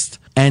last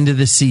end of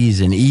the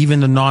season,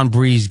 even the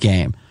non-Breeze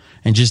game,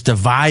 and just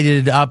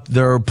divided up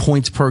their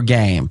points per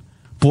game,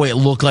 boy, it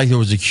looked like there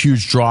was a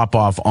huge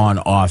drop-off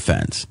on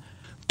offense.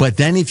 But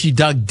then if you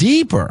dug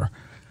deeper,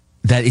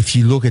 that if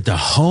you look at the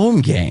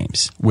home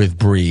games with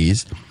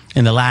Breeze,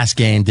 and the last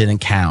game didn't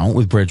count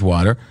with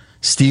Bridgewater,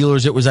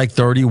 Steelers, it was like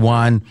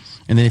 31.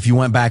 And then if you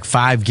went back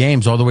 5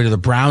 games all the way to the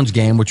Browns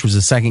game, which was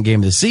the second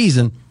game of the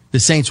season, the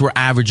Saints were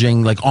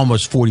averaging like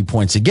almost 40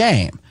 points a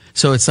game.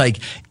 So it's like,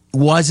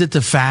 was it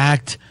the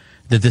fact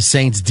that the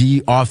Saints'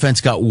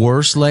 offense got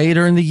worse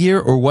later in the year,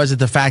 or was it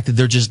the fact that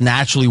they're just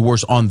naturally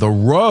worse on the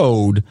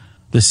road,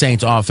 the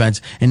Saints'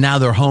 offense, and now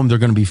they're home, they're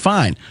going to be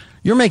fine?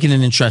 You're making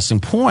an interesting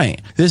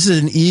point. This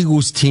is an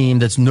Eagles team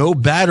that's no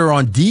better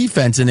on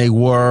defense than they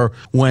were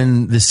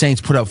when the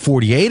Saints put up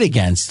 48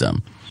 against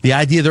them. The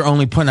idea they're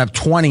only putting up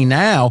 20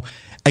 now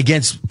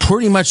against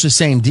pretty much the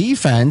same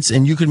defense,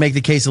 and you could make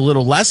the case a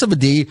little less of a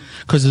D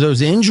because of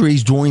those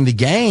injuries during the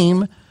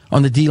game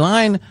on the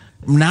D-line.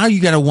 Now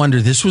you got to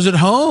wonder, this was at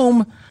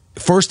home.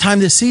 First time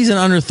this season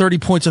under 30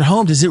 points at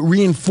home. Does it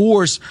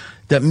reinforce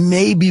that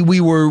maybe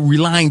we were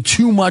relying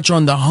too much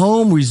on the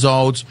home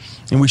results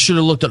and we should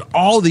have looked at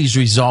all these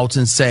results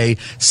and say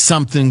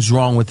something's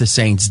wrong with the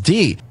Saints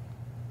D?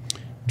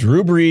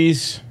 Drew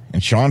Brees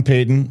and Sean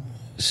Payton,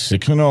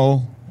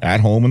 6-0 at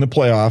home in the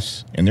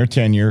playoffs in their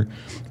tenure.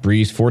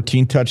 Brees,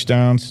 14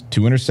 touchdowns,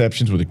 2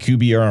 interceptions with a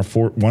QBR of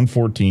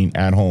 114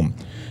 at home.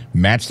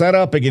 Match that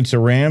up against the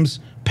Rams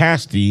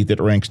pass D that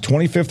ranks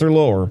 25th or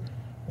lower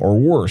or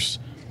worse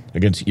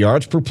against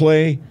yards per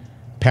play,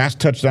 pass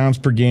touchdowns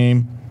per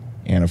game,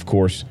 and, of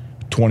course,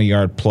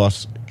 20-yard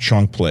plus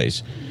chunk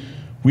plays.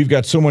 We've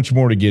got so much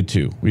more to get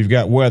to. We've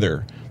got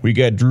weather. We've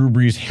got Drew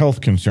Brees'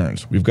 health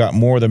concerns. We've got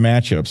more of the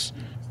matchups,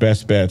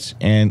 best bets.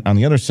 And on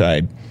the other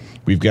side,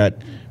 we've got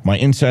my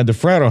Inside the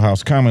Fratto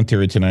House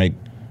commentary tonight.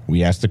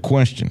 We asked the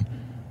question,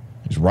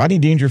 are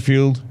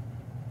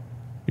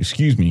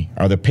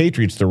the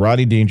Patriots the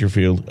Rodney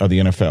Dangerfield of the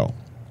NFL?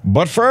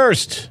 But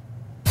first,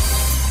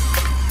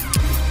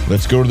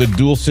 let's go to the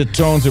dulcet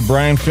tones of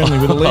Brian Finley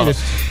with the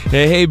latest.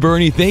 Hey,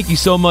 Bernie, thank you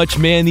so much,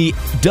 man. The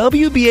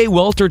WBA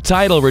welter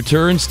title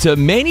returns to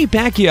Manny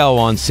Pacquiao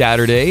on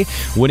Saturday,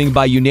 winning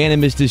by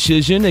unanimous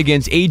decision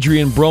against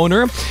Adrian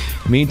Broner.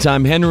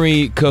 Meantime,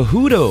 Henry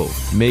Cejudo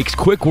makes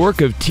quick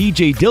work of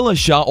TJ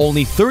Dillashaw,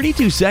 only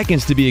 32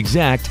 seconds to be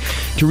exact,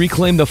 to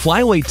reclaim the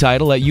flyweight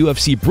title at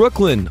UFC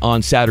Brooklyn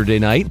on Saturday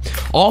night.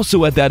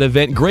 Also at that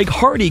event, Greg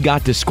Hardy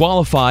got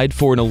disqualified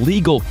for an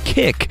illegal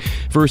kick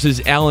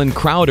versus Alan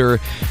Crowder.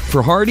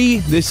 For Hardy,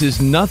 this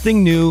is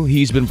nothing new.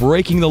 He's been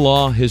breaking the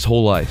law his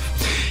whole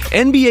life.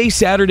 NBA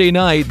Saturday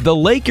night, the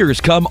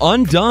Lakers come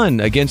undone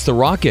against the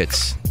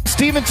Rockets.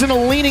 Stevenson, a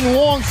leaning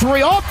long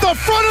three off the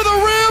front of the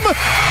rim.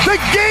 The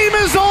game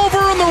is over,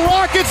 and the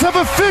Rockets have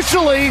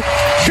officially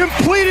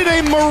completed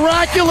a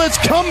miraculous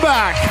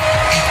comeback.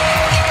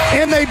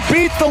 And they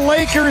beat the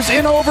Lakers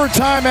in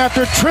overtime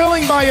after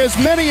trailing by as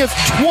many as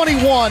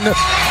 21.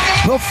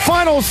 The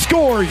final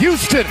score,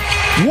 Houston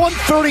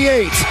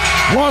 138,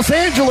 Los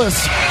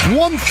Angeles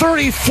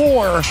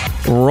 134.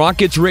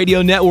 Rockets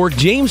radio network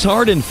James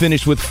Harden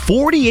finished with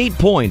 48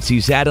 points.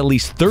 He's had at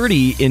least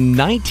 30 in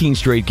 19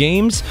 straight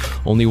games,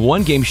 only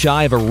one game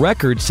shy of a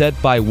record set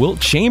by Wilt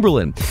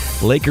Chamberlain.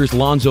 Lakers'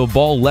 Lonzo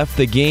Ball left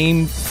the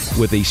game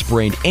with a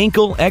sprained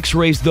ankle.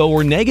 X-rays, though,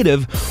 were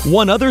negative.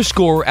 One other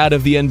score out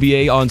of the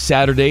NBA on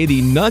Saturday,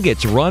 the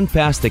Nuggets run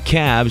past the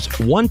Cavs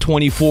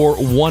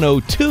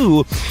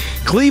 124-102.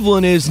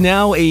 Cleveland is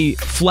now a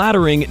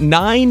flattering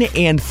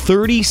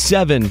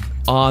 9-37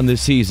 on the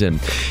season.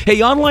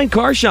 Hey, online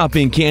car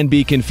shopping can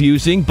be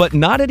confusing, but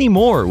not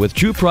anymore with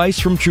True Price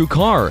from True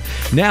Car.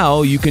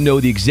 Now you can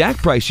know the exact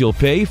price you'll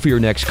pay for your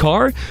next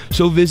car,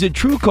 so visit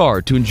True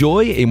Car to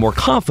enjoy a more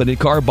confident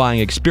car buying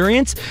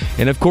experience.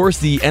 And of course,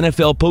 the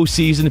NFL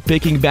postseason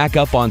picking back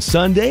up on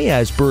Sunday,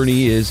 as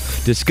Bernie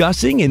is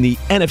discussing. In the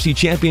NFC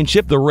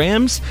Championship, the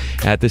Rams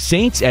at the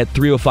Saints at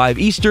 3:05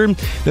 Eastern.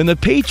 Then the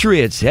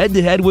Patriots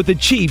head-to-head with the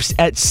Chiefs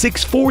at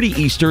 6:40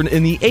 Eastern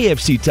in the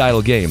AFC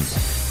title game.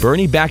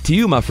 Bernie, back to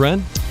you, my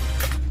friend.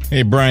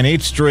 Hey, Brian,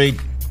 8 straight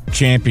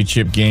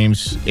championship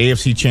games,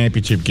 AFC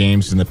championship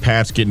games, and the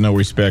Pats get no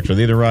respect. Are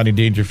they the Rodney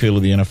Dangerfield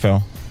of the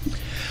NFL?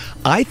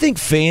 I think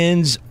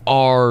fans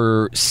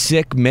are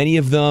sick, many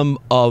of them,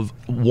 of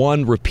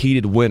one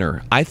repeated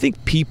winner. I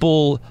think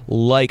people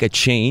like a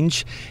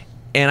change,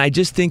 and I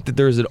just think that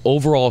there's an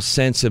overall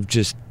sense of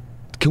just,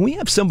 can we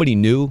have somebody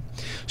new?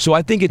 So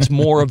I think it's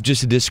more of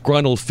just a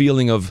disgruntled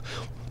feeling of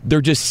they're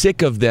just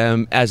sick of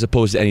them as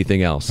opposed to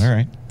anything else. All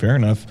right, fair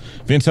enough.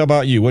 Vince, how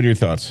about you? What are your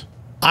thoughts?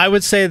 I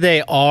would say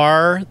they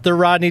are the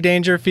Rodney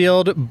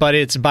Dangerfield, but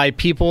it's by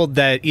people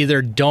that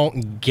either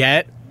don't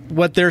get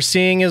what they're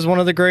seeing as one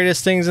of the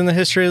greatest things in the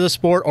history of the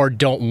sport, or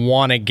don't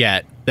want to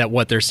get that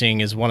what they're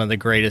seeing is one of the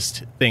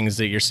greatest things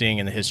that you're seeing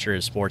in the history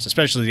of sports,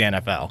 especially the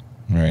NFL.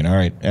 All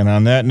right. And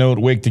on that note,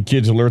 wake the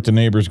kids, alert the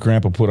neighbors,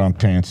 Grandpa put on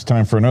pants.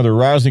 Time for another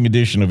rousing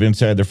edition of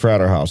Inside the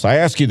Fratter House. I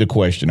ask you the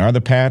question, are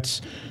the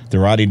Pats the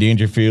Rodney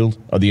Dangerfield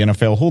of the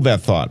NFL? Hold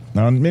that thought.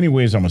 Now, in many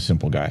ways, I'm a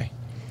simple guy.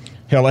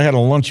 Hell, I had a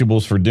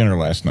Lunchables for dinner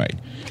last night.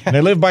 And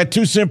I live by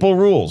 2 simple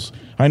rules.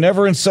 I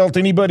never insult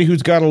anybody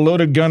who's got a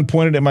loaded gun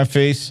pointed at my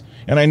face,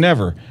 and I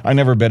never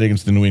bet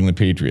against the New England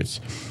Patriots.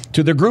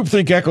 To the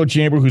groupthink echo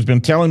chamber who's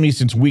been telling me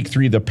since week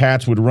 3 the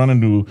Pats would run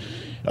into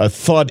a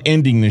thud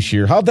ending this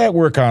year, how'd that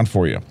work out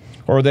for you?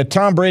 Or that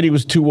Tom Brady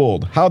was too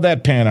old, how'd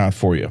that pan out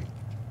for you?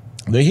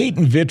 The hate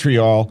and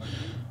vitriol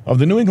of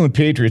the New England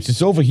Patriots is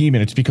so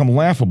vehement it's become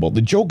laughable.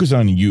 The joke is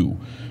on you.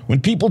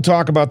 When people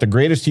talk about the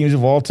greatest teams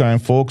of all time,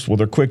 folks, well,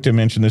 they're quick to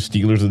mention the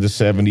Steelers of the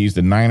 70s,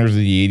 the Niners of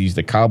the 80s,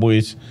 the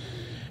Cowboys,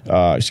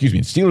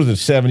 Steelers of the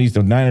 70s,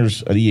 the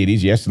Niners of the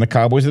 80s, yes, and the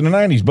Cowboys of the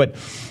 90s. But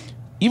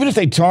even if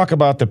they talk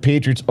about the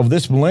Patriots of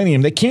this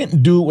millennium, they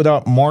can't do it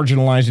without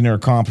marginalizing their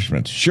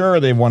accomplishments. Sure,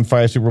 they've won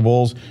 5 Super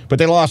Bowls, but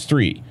they lost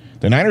 3.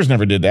 The Niners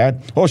never did that.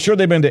 Oh, sure,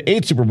 they've been to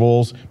 8 Super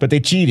Bowls, but they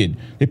cheated.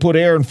 They put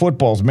air in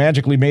footballs,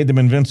 magically made them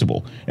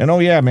invincible. And oh,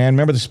 yeah, man,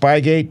 remember the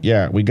Spygate?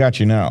 Yeah, we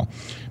got you now.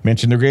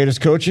 Mention the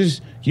greatest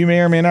coaches? You may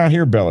or may not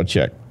hear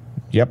Belichick.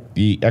 Yep,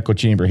 the echo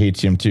chamber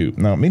hates him too.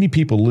 Now, many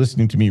people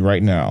listening to me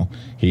right now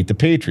hate the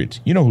Patriots.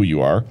 You know who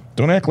you are.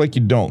 Don't act like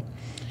you don't.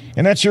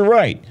 And that's your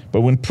right.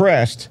 But when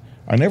pressed,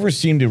 I never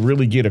seem to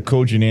really get a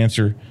cogent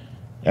answer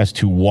as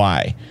to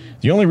why.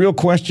 The only real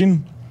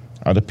question,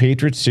 are the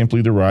Patriots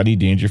simply the Rodney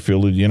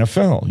Dangerfield of the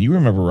NFL? You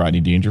remember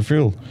Rodney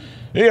Dangerfield.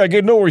 Hey, I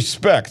get no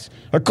respect.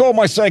 I called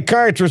my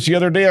psychiatrist the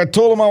other day. I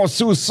told him I was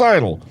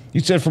suicidal. He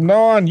said, from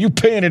now on, you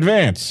pay in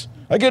advance.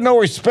 I get no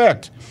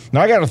respect.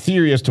 Now, I got a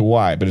theory as to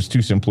why, but it's too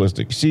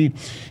simplistic. You see,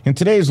 in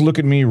today's Look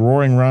at Me,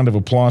 roaring round of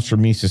applause for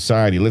me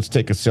society, let's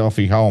take a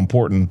selfie, how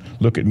important,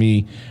 look at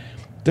me.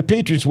 The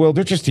Patriots, well,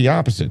 they're just the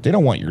opposite. They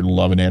don't want your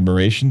love and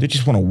admiration. They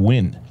just want to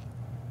win.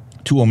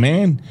 To a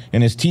man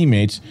and his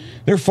teammates,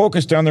 they're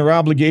focused on their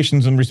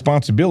obligations and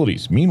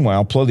responsibilities.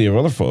 Meanwhile, plenty of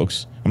other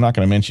folks, I'm not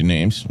going to mention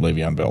names,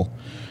 Le'Veon Bell,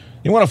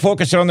 they want to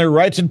focus on their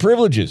rights and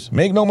privileges.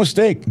 Make no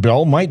mistake,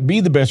 Bell might be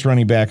the best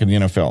running back in the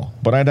NFL,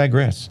 but I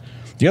digress.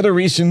 The other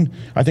reason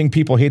I think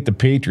people hate the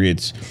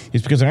Patriots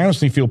is because I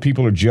honestly feel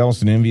people are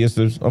jealous and envious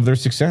of their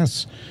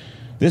success.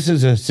 This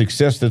is a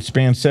success that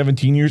spans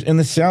 17 years in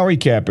the salary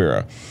cap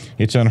era.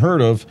 It's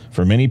unheard of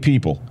for many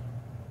people.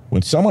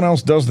 When someone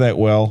else does that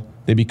well,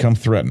 they become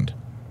threatened.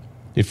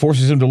 It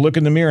forces them to look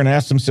in the mirror and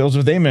ask themselves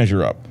if they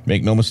measure up.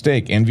 Make no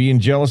mistake, envy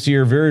and jealousy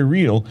are very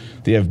real.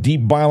 They have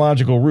deep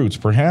biological roots.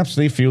 Perhaps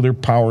they feel their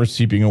power is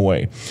seeping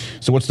away.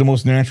 So what's the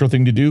most natural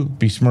thing to do?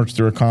 Besmirch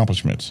their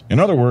accomplishments. In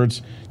other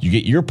words, you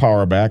get your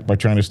power back by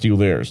trying to steal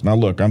theirs. Now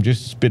look, I'm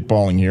just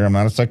spitballing here. I'm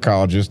not a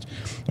psychologist.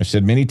 I've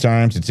said many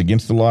times it's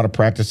against the law to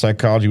practice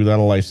psychology without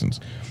a license.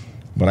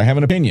 But I have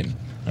an opinion,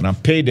 and I'm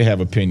paid to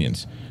have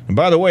opinions. And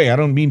by the way, I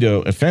don't mean to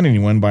offend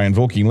anyone by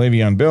invoking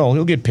Le'Veon Bell.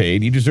 He'll get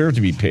paid. He deserves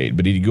to be paid.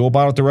 But did he go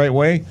about it the right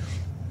way?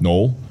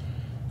 No.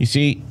 You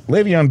see,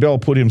 Le'Veon Bell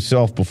put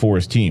himself before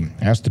his team.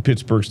 Ask the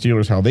Pittsburgh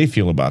Steelers how they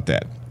feel about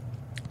that.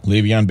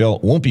 Le'Veon Bell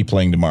won't be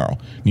playing tomorrow.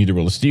 Neither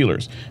will the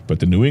Steelers. But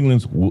the New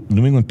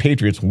England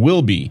Patriots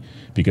will be,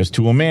 because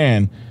to a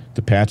man,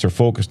 the Pats are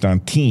focused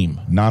on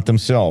team, not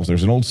themselves.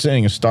 There's an old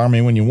saying, a star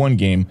may win you one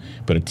game,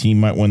 but a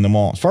team might win them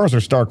all. As far as their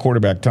star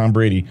quarterback, Tom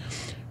Brady,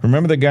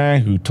 remember the guy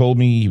who told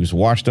me he was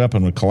washed up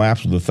and would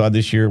collapse with a thud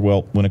this year?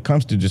 Well, when it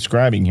comes to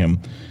describing him,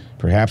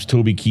 perhaps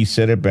Toby Keith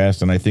said it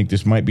best, and I think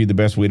this might be the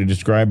best way to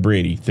describe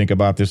Brady. Think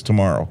about this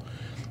tomorrow.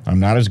 I'm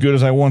not as good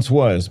as I once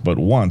was, but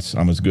once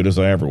I'm as good as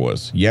I ever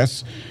was.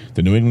 Yes,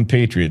 the New England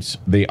Patriots,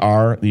 they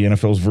are the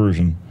NFL's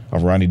version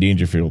of Rodney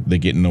Dangerfield. They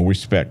get no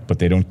respect, but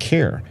they don't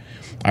care.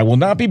 I will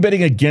not be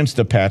betting against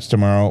the Pats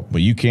tomorrow,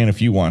 but you can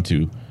if you want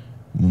to.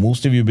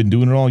 Most of you have been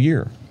doing it all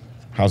year.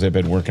 How's that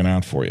been working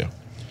out for you?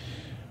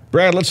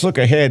 Brad, let's look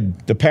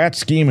ahead. The Pats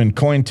scheme and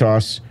coin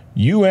toss.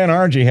 You and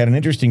RJ had an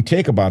interesting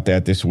take about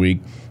that this week.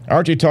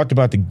 RJ talked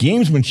about the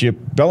gamesmanship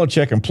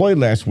Belichick employed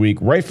last week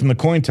right from the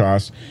coin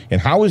toss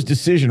and how his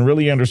decision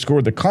really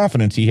underscored the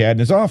confidence he had in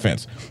his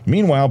offense.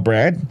 Meanwhile,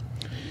 Brad,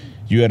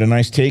 you had a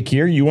nice take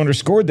here. You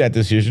underscored that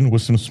decision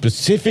with some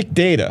specific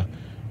data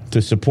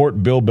to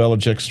support Bill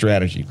Belichick's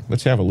strategy.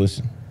 Let's have a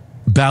listen.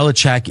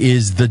 Belichick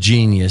is the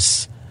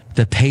genius.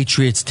 The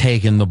Patriots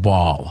taking the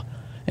ball.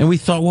 And we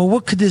thought, well,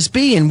 what could this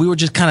be? And we were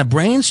just kind of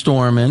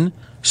brainstorming.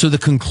 So the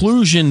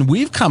conclusion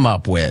we've come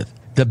up with,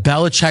 that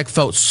Belichick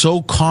felt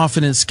so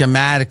confident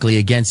schematically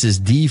against his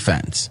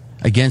defense,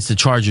 against the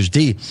Chargers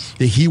D,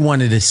 that he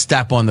wanted to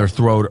step on their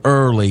throat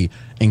early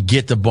and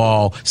get the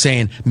ball,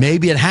 saying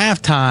maybe at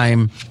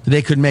halftime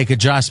they could make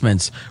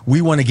adjustments.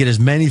 We want to get as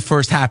many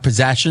first half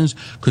possessions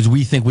because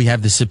we think we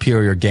have the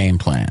superior game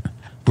plan.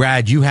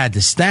 Brad, you had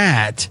the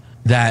stat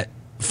that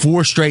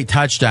 4 straight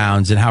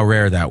touchdowns and how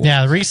rare that was.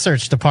 Yeah, the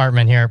research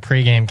department here at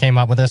pregame came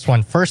up with this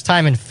one. First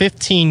time in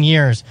 15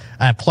 years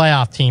a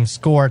playoff team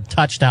scored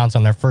touchdowns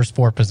on their first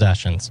 4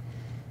 possessions.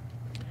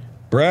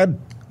 Brad,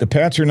 the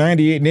Pats are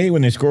 98-8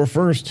 when they score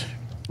first.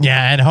 Yeah,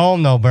 at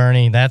home though,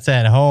 Bernie. That's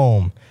at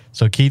home.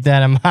 So keep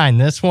that in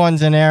mind. This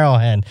one's in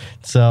Arrowhead.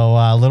 So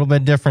a little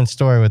bit different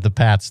story with the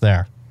Pats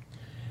there.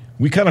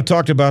 We kind of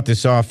talked about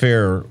this off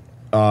air.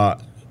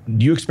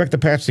 Do you expect the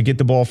Pats to get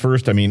the ball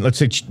first? I mean, let's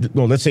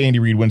say Andy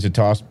Reid wins the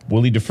toss.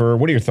 Will he defer?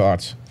 What are your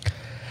thoughts?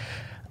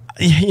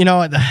 You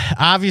know,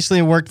 obviously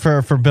it worked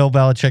for Bill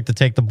Belichick to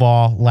take the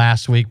ball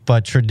last week,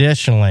 but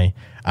traditionally,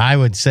 I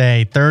would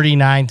say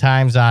 39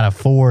 times out of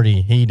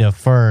 40, he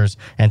defers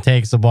and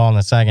takes the ball in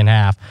the second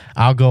half.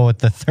 I'll go with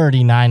the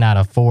 39 out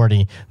of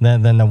 40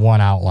 than the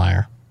one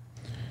outlier.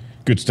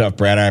 Good stuff,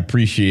 Brad. I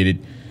appreciate it.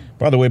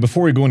 By the way,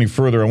 before we go any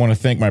further, I want to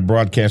thank my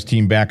broadcast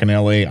team back in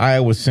L.A.,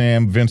 Iowa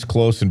Sam, Vince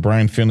Close, and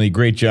Brian Finley.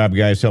 Great job,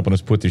 guys, helping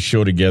us put this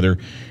show together,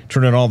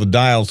 turning all the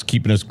dials,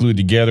 keeping us glued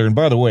together. And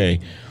by the way,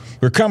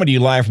 we're coming to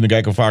you live from the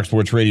Geico Fox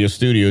Sports Radio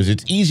studios.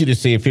 It's easy to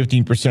save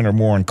 15% or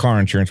more on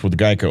car insurance with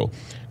Geico.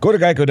 Go to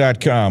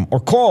geico.com or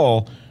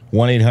call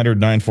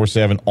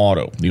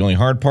 1-800-947-AUTO. The only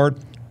hard part,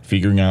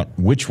 figuring out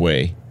which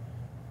way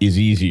is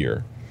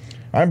easier.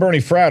 I'm Bernie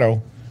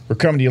Fratto. We're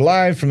coming to you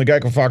live from the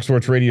Geico Fox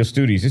Sports Radio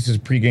studios. This is a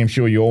pregame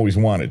show you always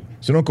wanted.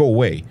 So don't go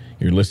away.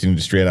 You're listening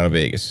to Straight Out of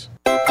Vegas.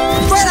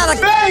 Straight Out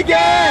of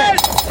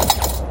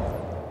Vegas!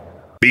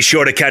 Be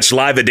sure to catch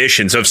live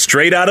editions of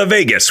Straight Out of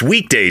Vegas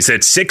weekdays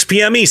at 6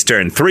 p.m.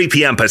 Eastern, 3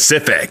 p.m.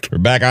 Pacific. We're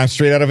back on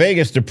Straight Out of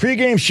Vegas, the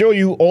pregame show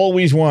you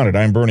always wanted.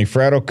 I'm Bernie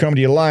Fratto, coming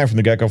to you live from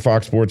the Geico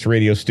Fox Sports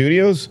Radio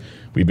studios.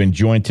 We've been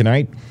joined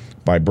tonight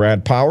by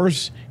Brad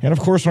Powers and, of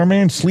course, our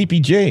man Sleepy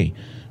J,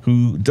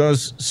 who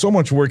does so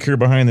much work here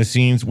behind the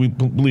scenes.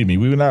 Believe me,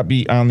 we would not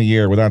be on the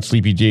air without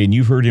Sleepy J, and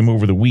you've heard him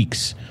over the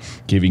weeks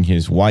giving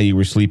his Why You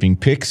Were Sleeping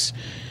picks.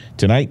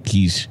 Tonight,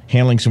 he's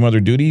handling some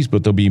other duties,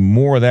 but there'll be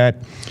more of that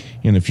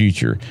in the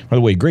future. By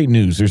the way, great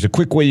news. There's a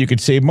quick way you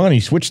could save money.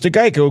 Switch to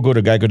Geico. Go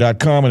to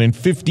geico.com, and in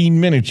 15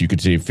 minutes, you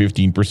could save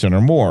 15% or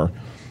more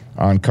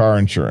on car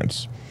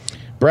insurance.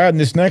 Brad, in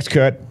this next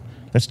cut,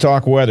 let's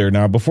talk weather.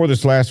 Now, before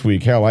this last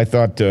week, hell, I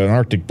thought an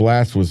Arctic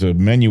Blast was a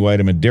menu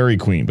item at Dairy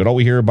Queen, but all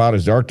we hear about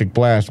is the Arctic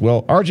Blast.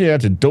 Well, RJ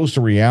adds a dose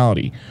of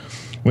reality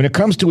when it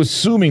comes to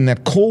assuming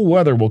that cold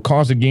weather will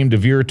cause a game to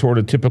veer toward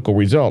a typical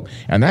result,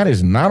 and that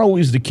is not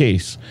always the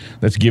case.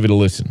 Let's give it a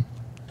listen.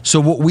 So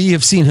what we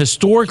have seen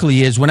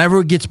historically is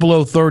whenever it gets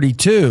below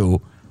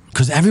 32,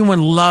 because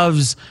everyone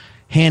loves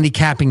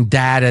handicapping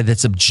data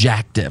that's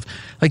objective.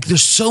 Like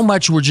there's so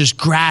much we're just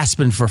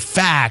grasping for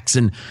facts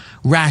and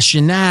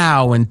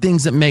rationale and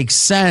things that make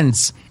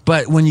sense.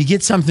 But when you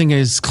get something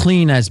as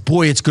clean as,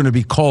 boy, it's going to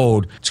be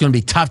cold, it's going to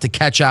be tough to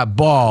catch out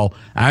ball.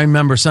 I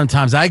remember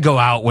sometimes I go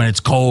out when it's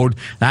cold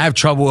and I have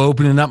trouble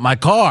opening up my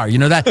car. You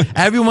know, that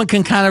everyone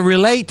can kind of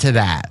relate to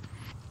that.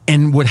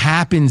 And what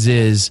happens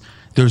is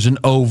there's an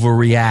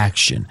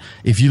overreaction.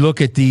 If you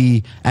look at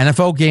the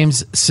NFL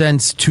games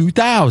since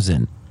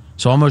 2000,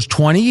 so almost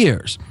 20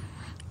 years,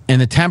 and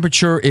the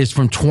temperature is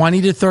from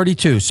 20 to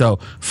 32, so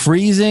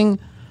freezing,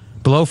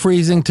 below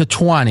freezing to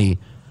 20,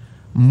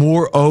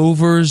 more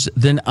overs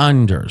than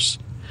unders.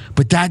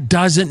 But that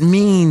doesn't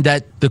mean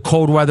that the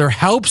cold weather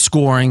helps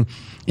scoring.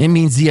 It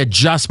means the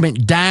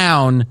adjustment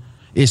down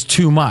is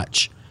too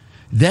much.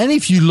 Then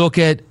if you look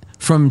at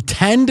from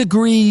 10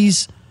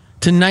 degrees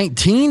to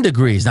 19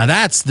 degrees, now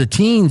that's the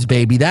teens,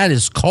 baby. That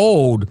is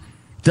cold.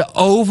 The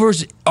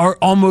overs are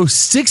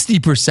almost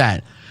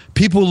 60%.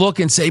 People look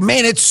and say,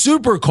 man, it's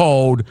super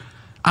cold.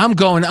 I'm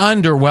going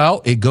under.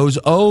 Well, it goes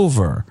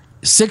over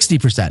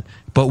 60%.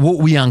 But what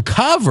we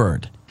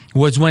uncovered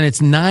was when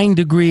it's 9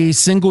 degrees,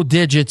 single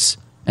digits,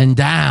 and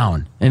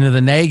down into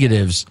the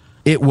negatives,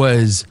 it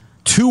was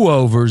 2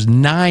 overs,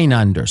 9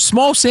 under.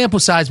 Small sample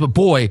size, but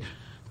boy,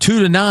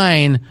 2 to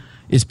 9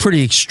 is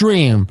pretty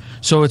extreme.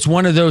 So it's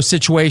one of those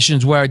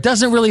situations where it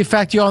doesn't really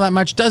affect you all that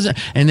much, does it?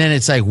 And then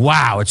it's like,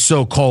 wow, it's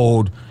so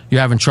cold,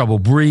 you're having trouble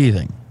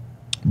breathing.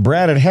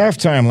 Brad, at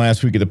halftime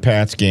last week of the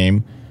Pats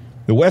game,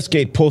 the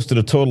Westgate posted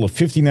a total of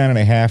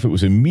 59.5. It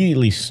was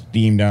immediately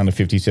steamed down to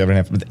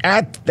 57.5. But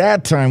at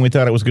that time, we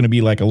thought it was going to be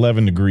like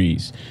 11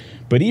 degrees.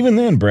 But even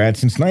then, Brad,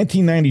 since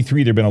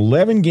 1993, there have been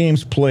 11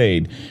 games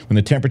played when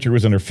the temperature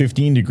was under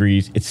 15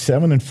 degrees. It's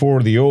 7-4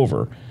 to the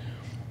over.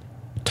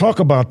 Talk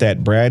about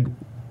that, Brad.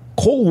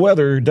 Cold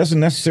weather doesn't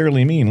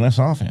necessarily mean less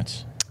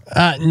offense.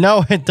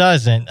 No, it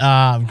doesn't.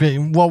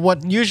 Well,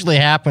 what usually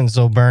happens,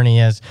 though, Bernie,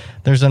 is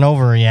there's an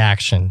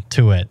overreaction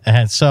to it.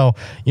 And so,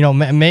 you know,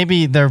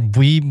 maybe there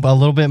be a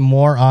little bit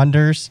more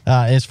unders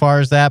as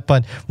far as that.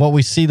 But what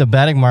we see the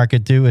betting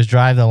market do is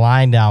drive the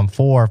line down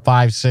 4,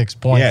 5, 6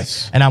 points.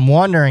 Yes. And I'm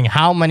wondering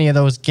how many of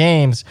those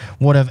games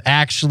would have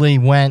actually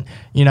went,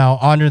 you know,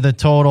 under the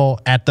total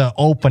at the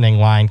opening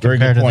line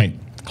compared to the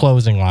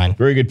closing line.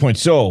 Very good point.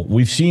 So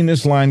we've seen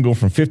this line go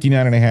from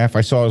 59.5.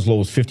 I saw as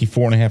low as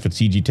 54.5 at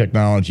CG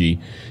Technology.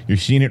 You're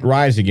seeing it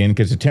rise again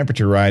because the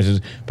temperature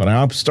rises. But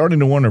I'm starting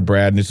to wonder,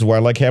 Brad, and this is why I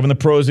like having the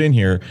pros in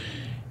here,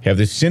 have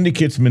the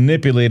syndicates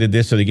manipulated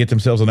this so they get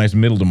themselves a nice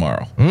middle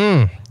tomorrow?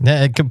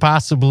 It could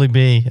possibly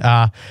be.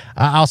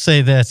 I'll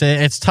say this.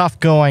 It's tough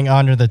going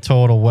under the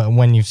total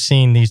when you've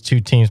seen these two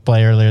teams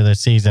play earlier this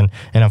season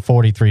in a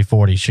 43-40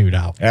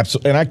 shootout.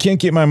 Absolutely. And I can't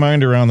get my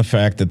mind around the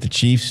fact that the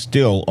Chiefs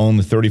still own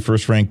the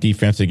 31st ranked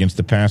defense against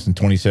the pass and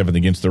 27th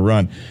against the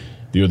run.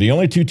 They're the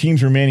only two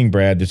teams remaining,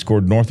 Brad, that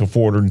scored north of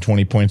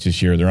 420 points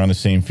this year. They're on the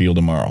same field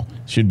tomorrow.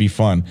 Should be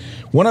fun.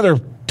 One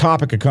other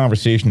topic of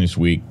conversation this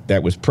week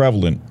that was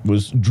prevalent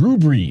was Drew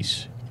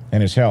Brees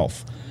and his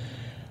health.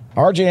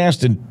 RJ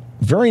asked a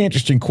very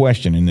interesting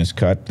question in this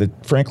cut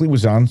that frankly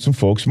was on some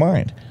folks'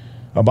 mind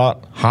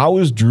about how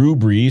is Drew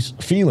Brees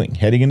feeling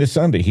heading into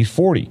Sunday. He's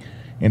 40.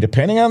 And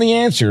depending on the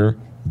answer,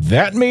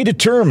 that may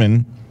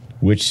determine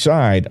which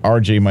side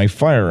RJ might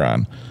fire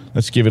on.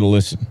 Let's give it a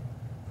listen.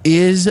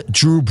 Is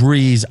Drew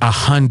Brees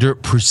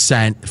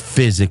 100%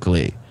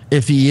 physically?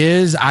 If he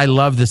is, I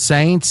love the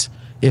Saints.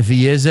 If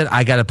he isn't,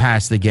 I got to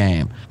pass the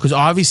game. Because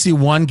obviously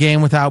one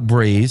game without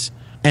Brees,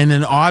 and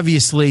then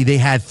obviously they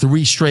had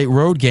 3 straight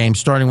road games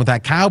starting with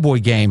that Cowboy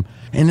game,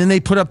 and then they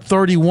put up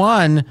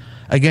 31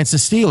 against the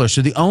Steelers.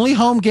 So the only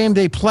home game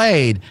they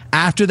played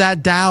after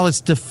that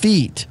Dallas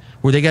defeat,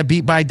 where they got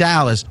beat by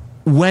Dallas,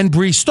 when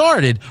Brees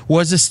started,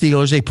 was the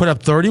Steelers. They put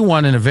up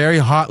 31 in a very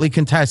hotly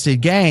contested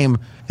game.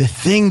 The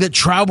thing that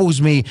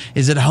troubles me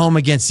is at home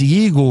against the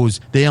Eagles,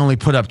 they only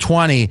put up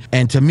 20.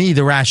 And to me,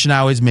 the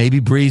rationale is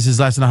maybe Brees is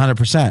less than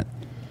 100%.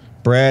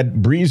 Brad,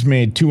 Brees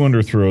made 2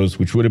 underthrows,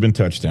 which would have been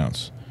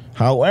touchdowns.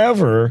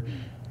 However,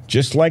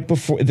 just like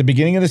before at the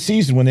beginning of the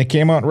season when they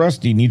came out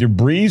rusty, neither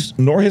Brees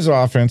nor his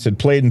offense had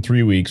played in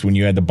 3 weeks when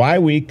you had the bye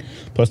week,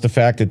 plus the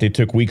fact that they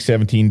took week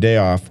 17 day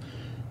off.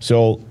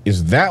 So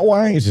is that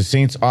why? Is the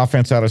Saints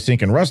offense out of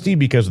sync and rusty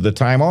because of the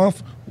time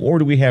off? Or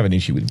do we have an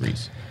issue with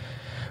Brees?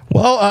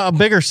 Well, a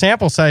bigger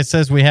sample size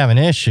says we have an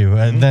issue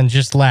than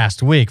just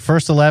last week.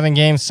 First 11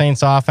 games,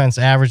 Saints offense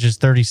averages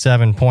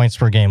 37 points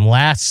per game.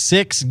 Last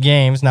 6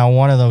 games, now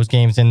one of those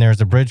games in there is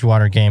the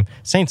Bridgewater game,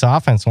 Saints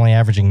offense only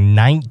averaging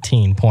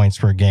 19 points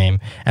per game.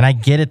 And I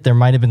get it, there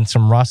might have been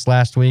some rust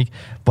last week,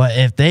 but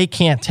if they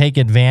can't take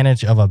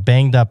advantage of a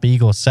banged-up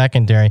Eagles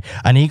secondary,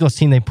 an Eagles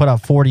team they put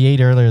up 48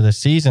 earlier this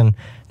season,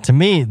 to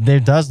me, there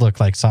does look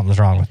like something's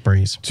wrong with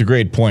Brees. It's a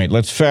great point.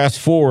 Let's fast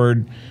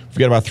forward. We've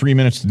got about 3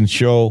 minutes in the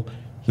show.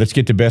 Let's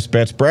get to best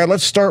bets. Brad,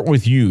 let's start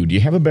with you. Do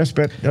you have a best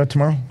bet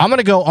tomorrow? I'm going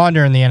to go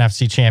under in the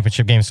NFC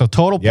Championship game. So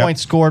total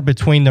points scored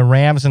between the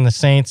Rams and the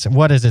Saints.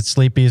 What is it,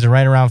 Sleepy? Is it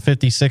right around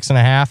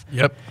 56.5?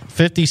 Yep.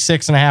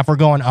 56.5. We're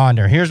going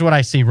under. Here's what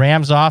I see.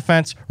 Rams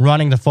offense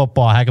running the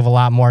football a heck of a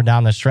lot more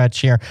down the stretch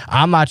here.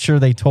 I'm not sure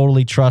they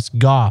totally trust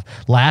Goff.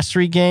 Last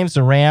 3 games,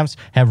 the Rams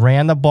have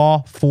ran the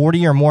ball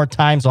 40 or more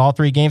times all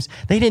 3 games.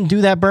 They didn't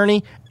do that,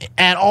 Bernie,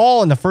 at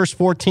all in the first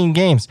 14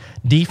 games.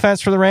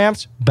 Defense for the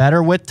Rams,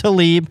 better with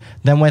Talib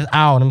than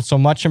without him. So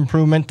much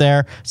improvement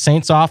there.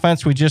 Saints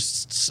offense, we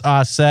just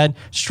said,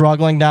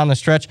 struggling down the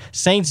stretch.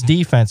 Saints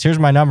defense, here's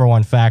my number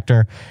one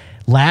factor.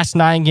 Last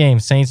 9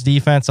 games, Saints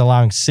defense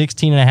allowing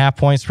 16.5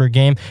 points per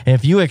game.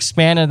 If you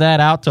expanded that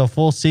out to a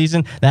full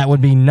season, that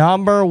would be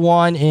number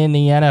 1 in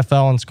the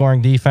NFL in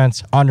scoring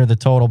defense under the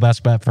total.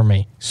 Best bet for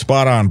me.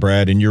 Spot on,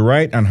 Brad. And you're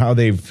right on how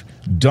they've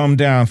dumbed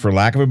down, for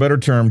lack of a better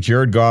term.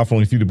 Jared Goff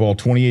only threw the ball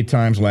 28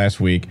 times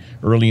last week.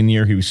 Early in the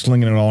year, he was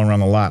slinging it all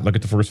around the lot. Look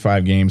at the first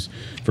 5 games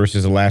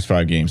versus the last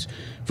 5 games.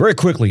 Very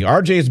quickly,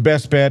 RJ's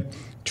best bet,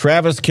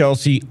 Travis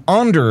Kelce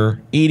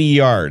under 80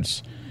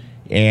 yards.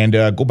 And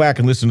go back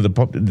and listen to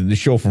the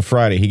show from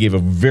Friday. He gave a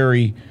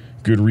very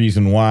good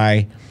reason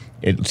why.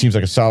 It seems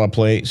like a solid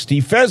play.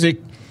 Steve Fezzik,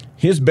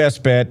 his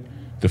best bet,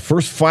 the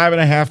first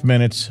 5.5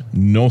 minutes,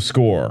 no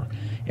score.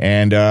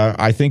 And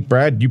I think,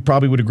 Brad, you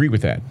probably would agree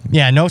with that.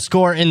 Yeah, no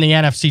score in the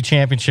NFC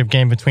Championship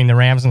game between the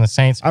Rams and the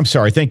Saints. I'm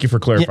sorry. Thank you for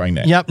clarifying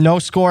that. Yep, no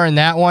score in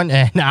that one.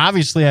 And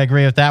obviously, I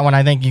agree with that one.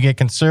 I think you get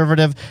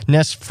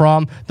conservativeness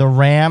from the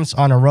Rams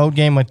on a road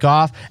game with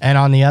Goff. And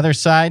on the other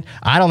side,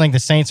 I don't think the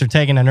Saints are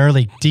taking an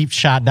early deep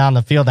shot down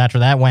the field after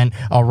that went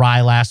awry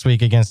last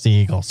week against the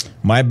Eagles.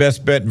 My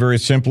best bet, very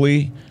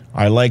simply,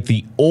 I like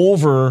the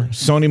over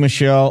Sony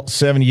Michel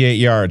 78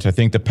 yards. I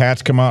think the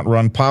Pats come out and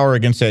run power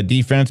against that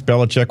defense.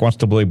 Belichick wants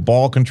to play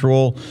ball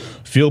control,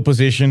 field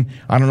position.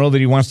 I don't know that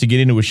he wants to get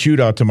into a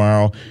shootout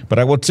tomorrow, but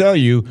I will tell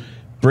you,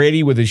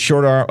 Brady with his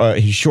short,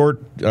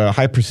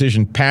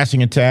 high-precision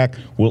passing attack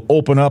will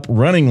open up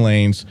running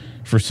lanes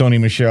for Sony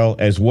Michel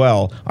as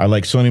well. I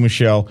like Sony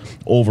Michel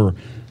over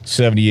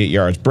 78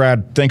 yards.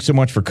 Brad, thanks so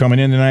much for coming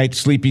in tonight.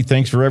 Sleepy,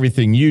 thanks for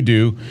everything you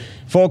do.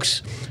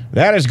 Folks,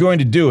 that is going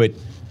to do it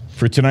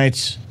for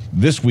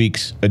this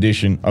week's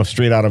edition of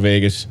Straight Outta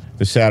Vegas,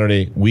 the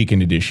Saturday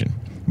weekend edition.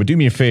 But do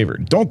me a favor,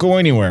 don't go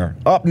anywhere.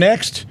 Up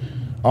next,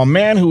 a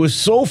man who is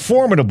so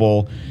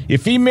formidable,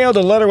 if he mailed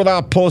a letter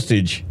without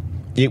postage,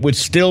 it would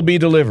still be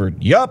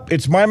delivered. Yup,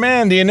 it's my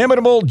man, the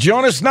inimitable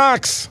Jonas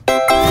Knox.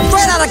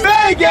 Straight Outta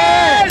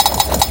Vegas!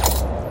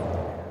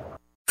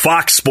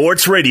 Fox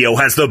Sports Radio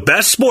has the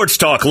best sports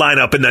talk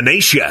lineup in the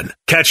nation.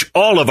 Catch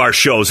all of our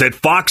shows at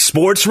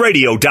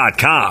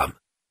foxsportsradio.com.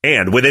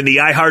 And within the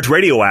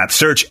iHeartRadio app,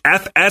 search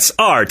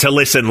FSR to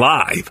listen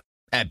live.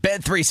 At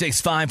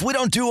Bet365, we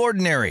don't do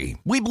ordinary.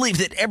 We believe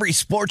that every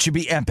sport should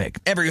be epic.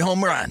 Every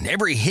home run,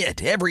 every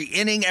hit, every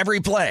inning, every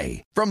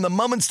play. From the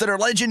moments that are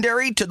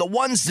legendary to the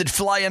ones that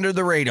fly under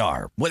the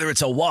radar. Whether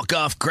it's a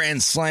walk-off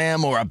grand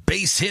slam or a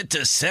base hit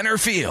to center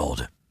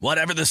field.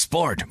 Whatever the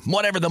sport,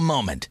 whatever the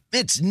moment,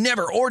 it's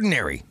never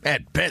ordinary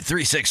at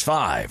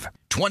Bet365.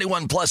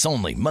 21 plus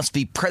only. Must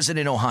be present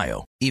in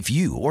Ohio. If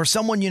you or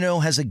someone you know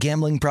has a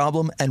gambling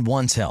problem and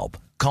wants help,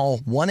 call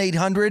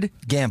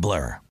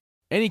 1-800-GAMBLER.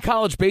 Any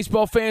college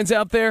baseball fans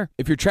out there?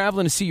 If you're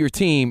traveling to see your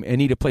team and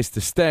need a place to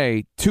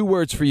stay, 2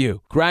 words for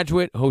you: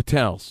 Graduate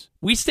Hotels.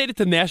 We stayed at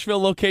the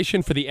Nashville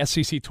location for the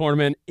SEC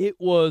tournament. It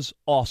was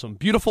awesome.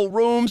 Beautiful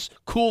rooms,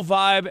 cool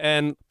vibe,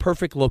 and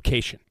perfect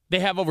location. They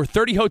have over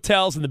 30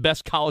 hotels in the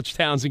best college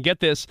towns, and get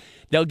this,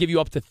 they'll give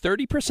you up to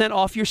 30%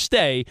 off your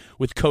stay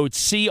with code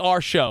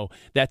CRSHOW.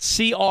 That's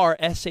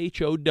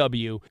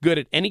CRSHOW. Good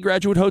at any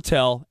Graduate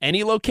Hotel,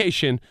 any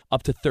location,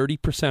 up to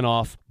 30%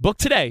 off. Book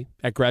today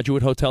at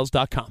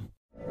graduatehotels.com.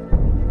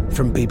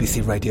 From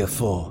BBC Radio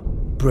 4,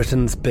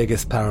 Britain's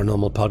biggest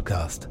paranormal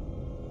podcast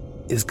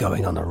is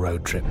going on a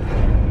road trip.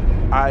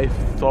 I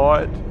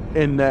thought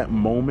in that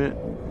moment,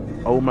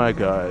 oh my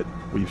God,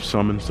 we've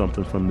summoned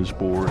something from this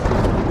board.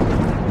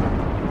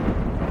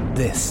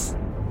 This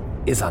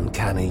is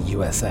Uncanny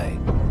USA.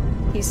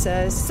 He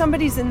says,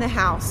 somebody's in the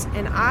house,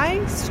 and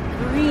I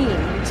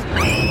screamed.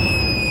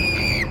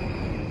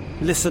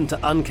 Listen to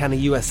Uncanny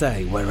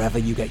USA wherever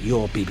you get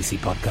your BBC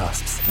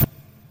podcasts,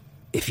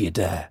 if you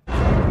dare.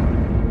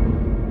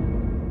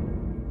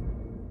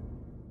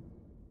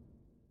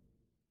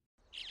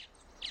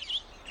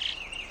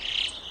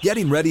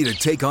 Getting ready to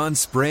take on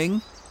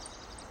spring?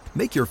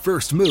 Make your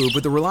first move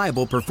with the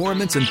reliable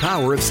performance and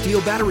power of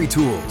Steel battery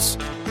tools.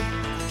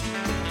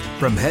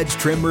 From hedge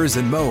trimmers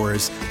and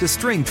mowers to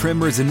string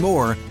trimmers and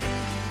more,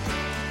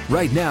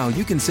 right now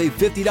you can save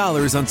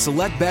 $50 on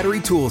select battery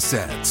tool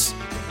sets.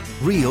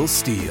 Real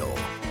Steel.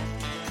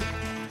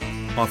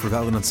 Offer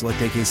valid on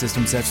select AK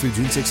system sets through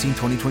June 16,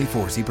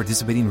 2024. See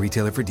participating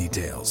retailer for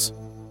details.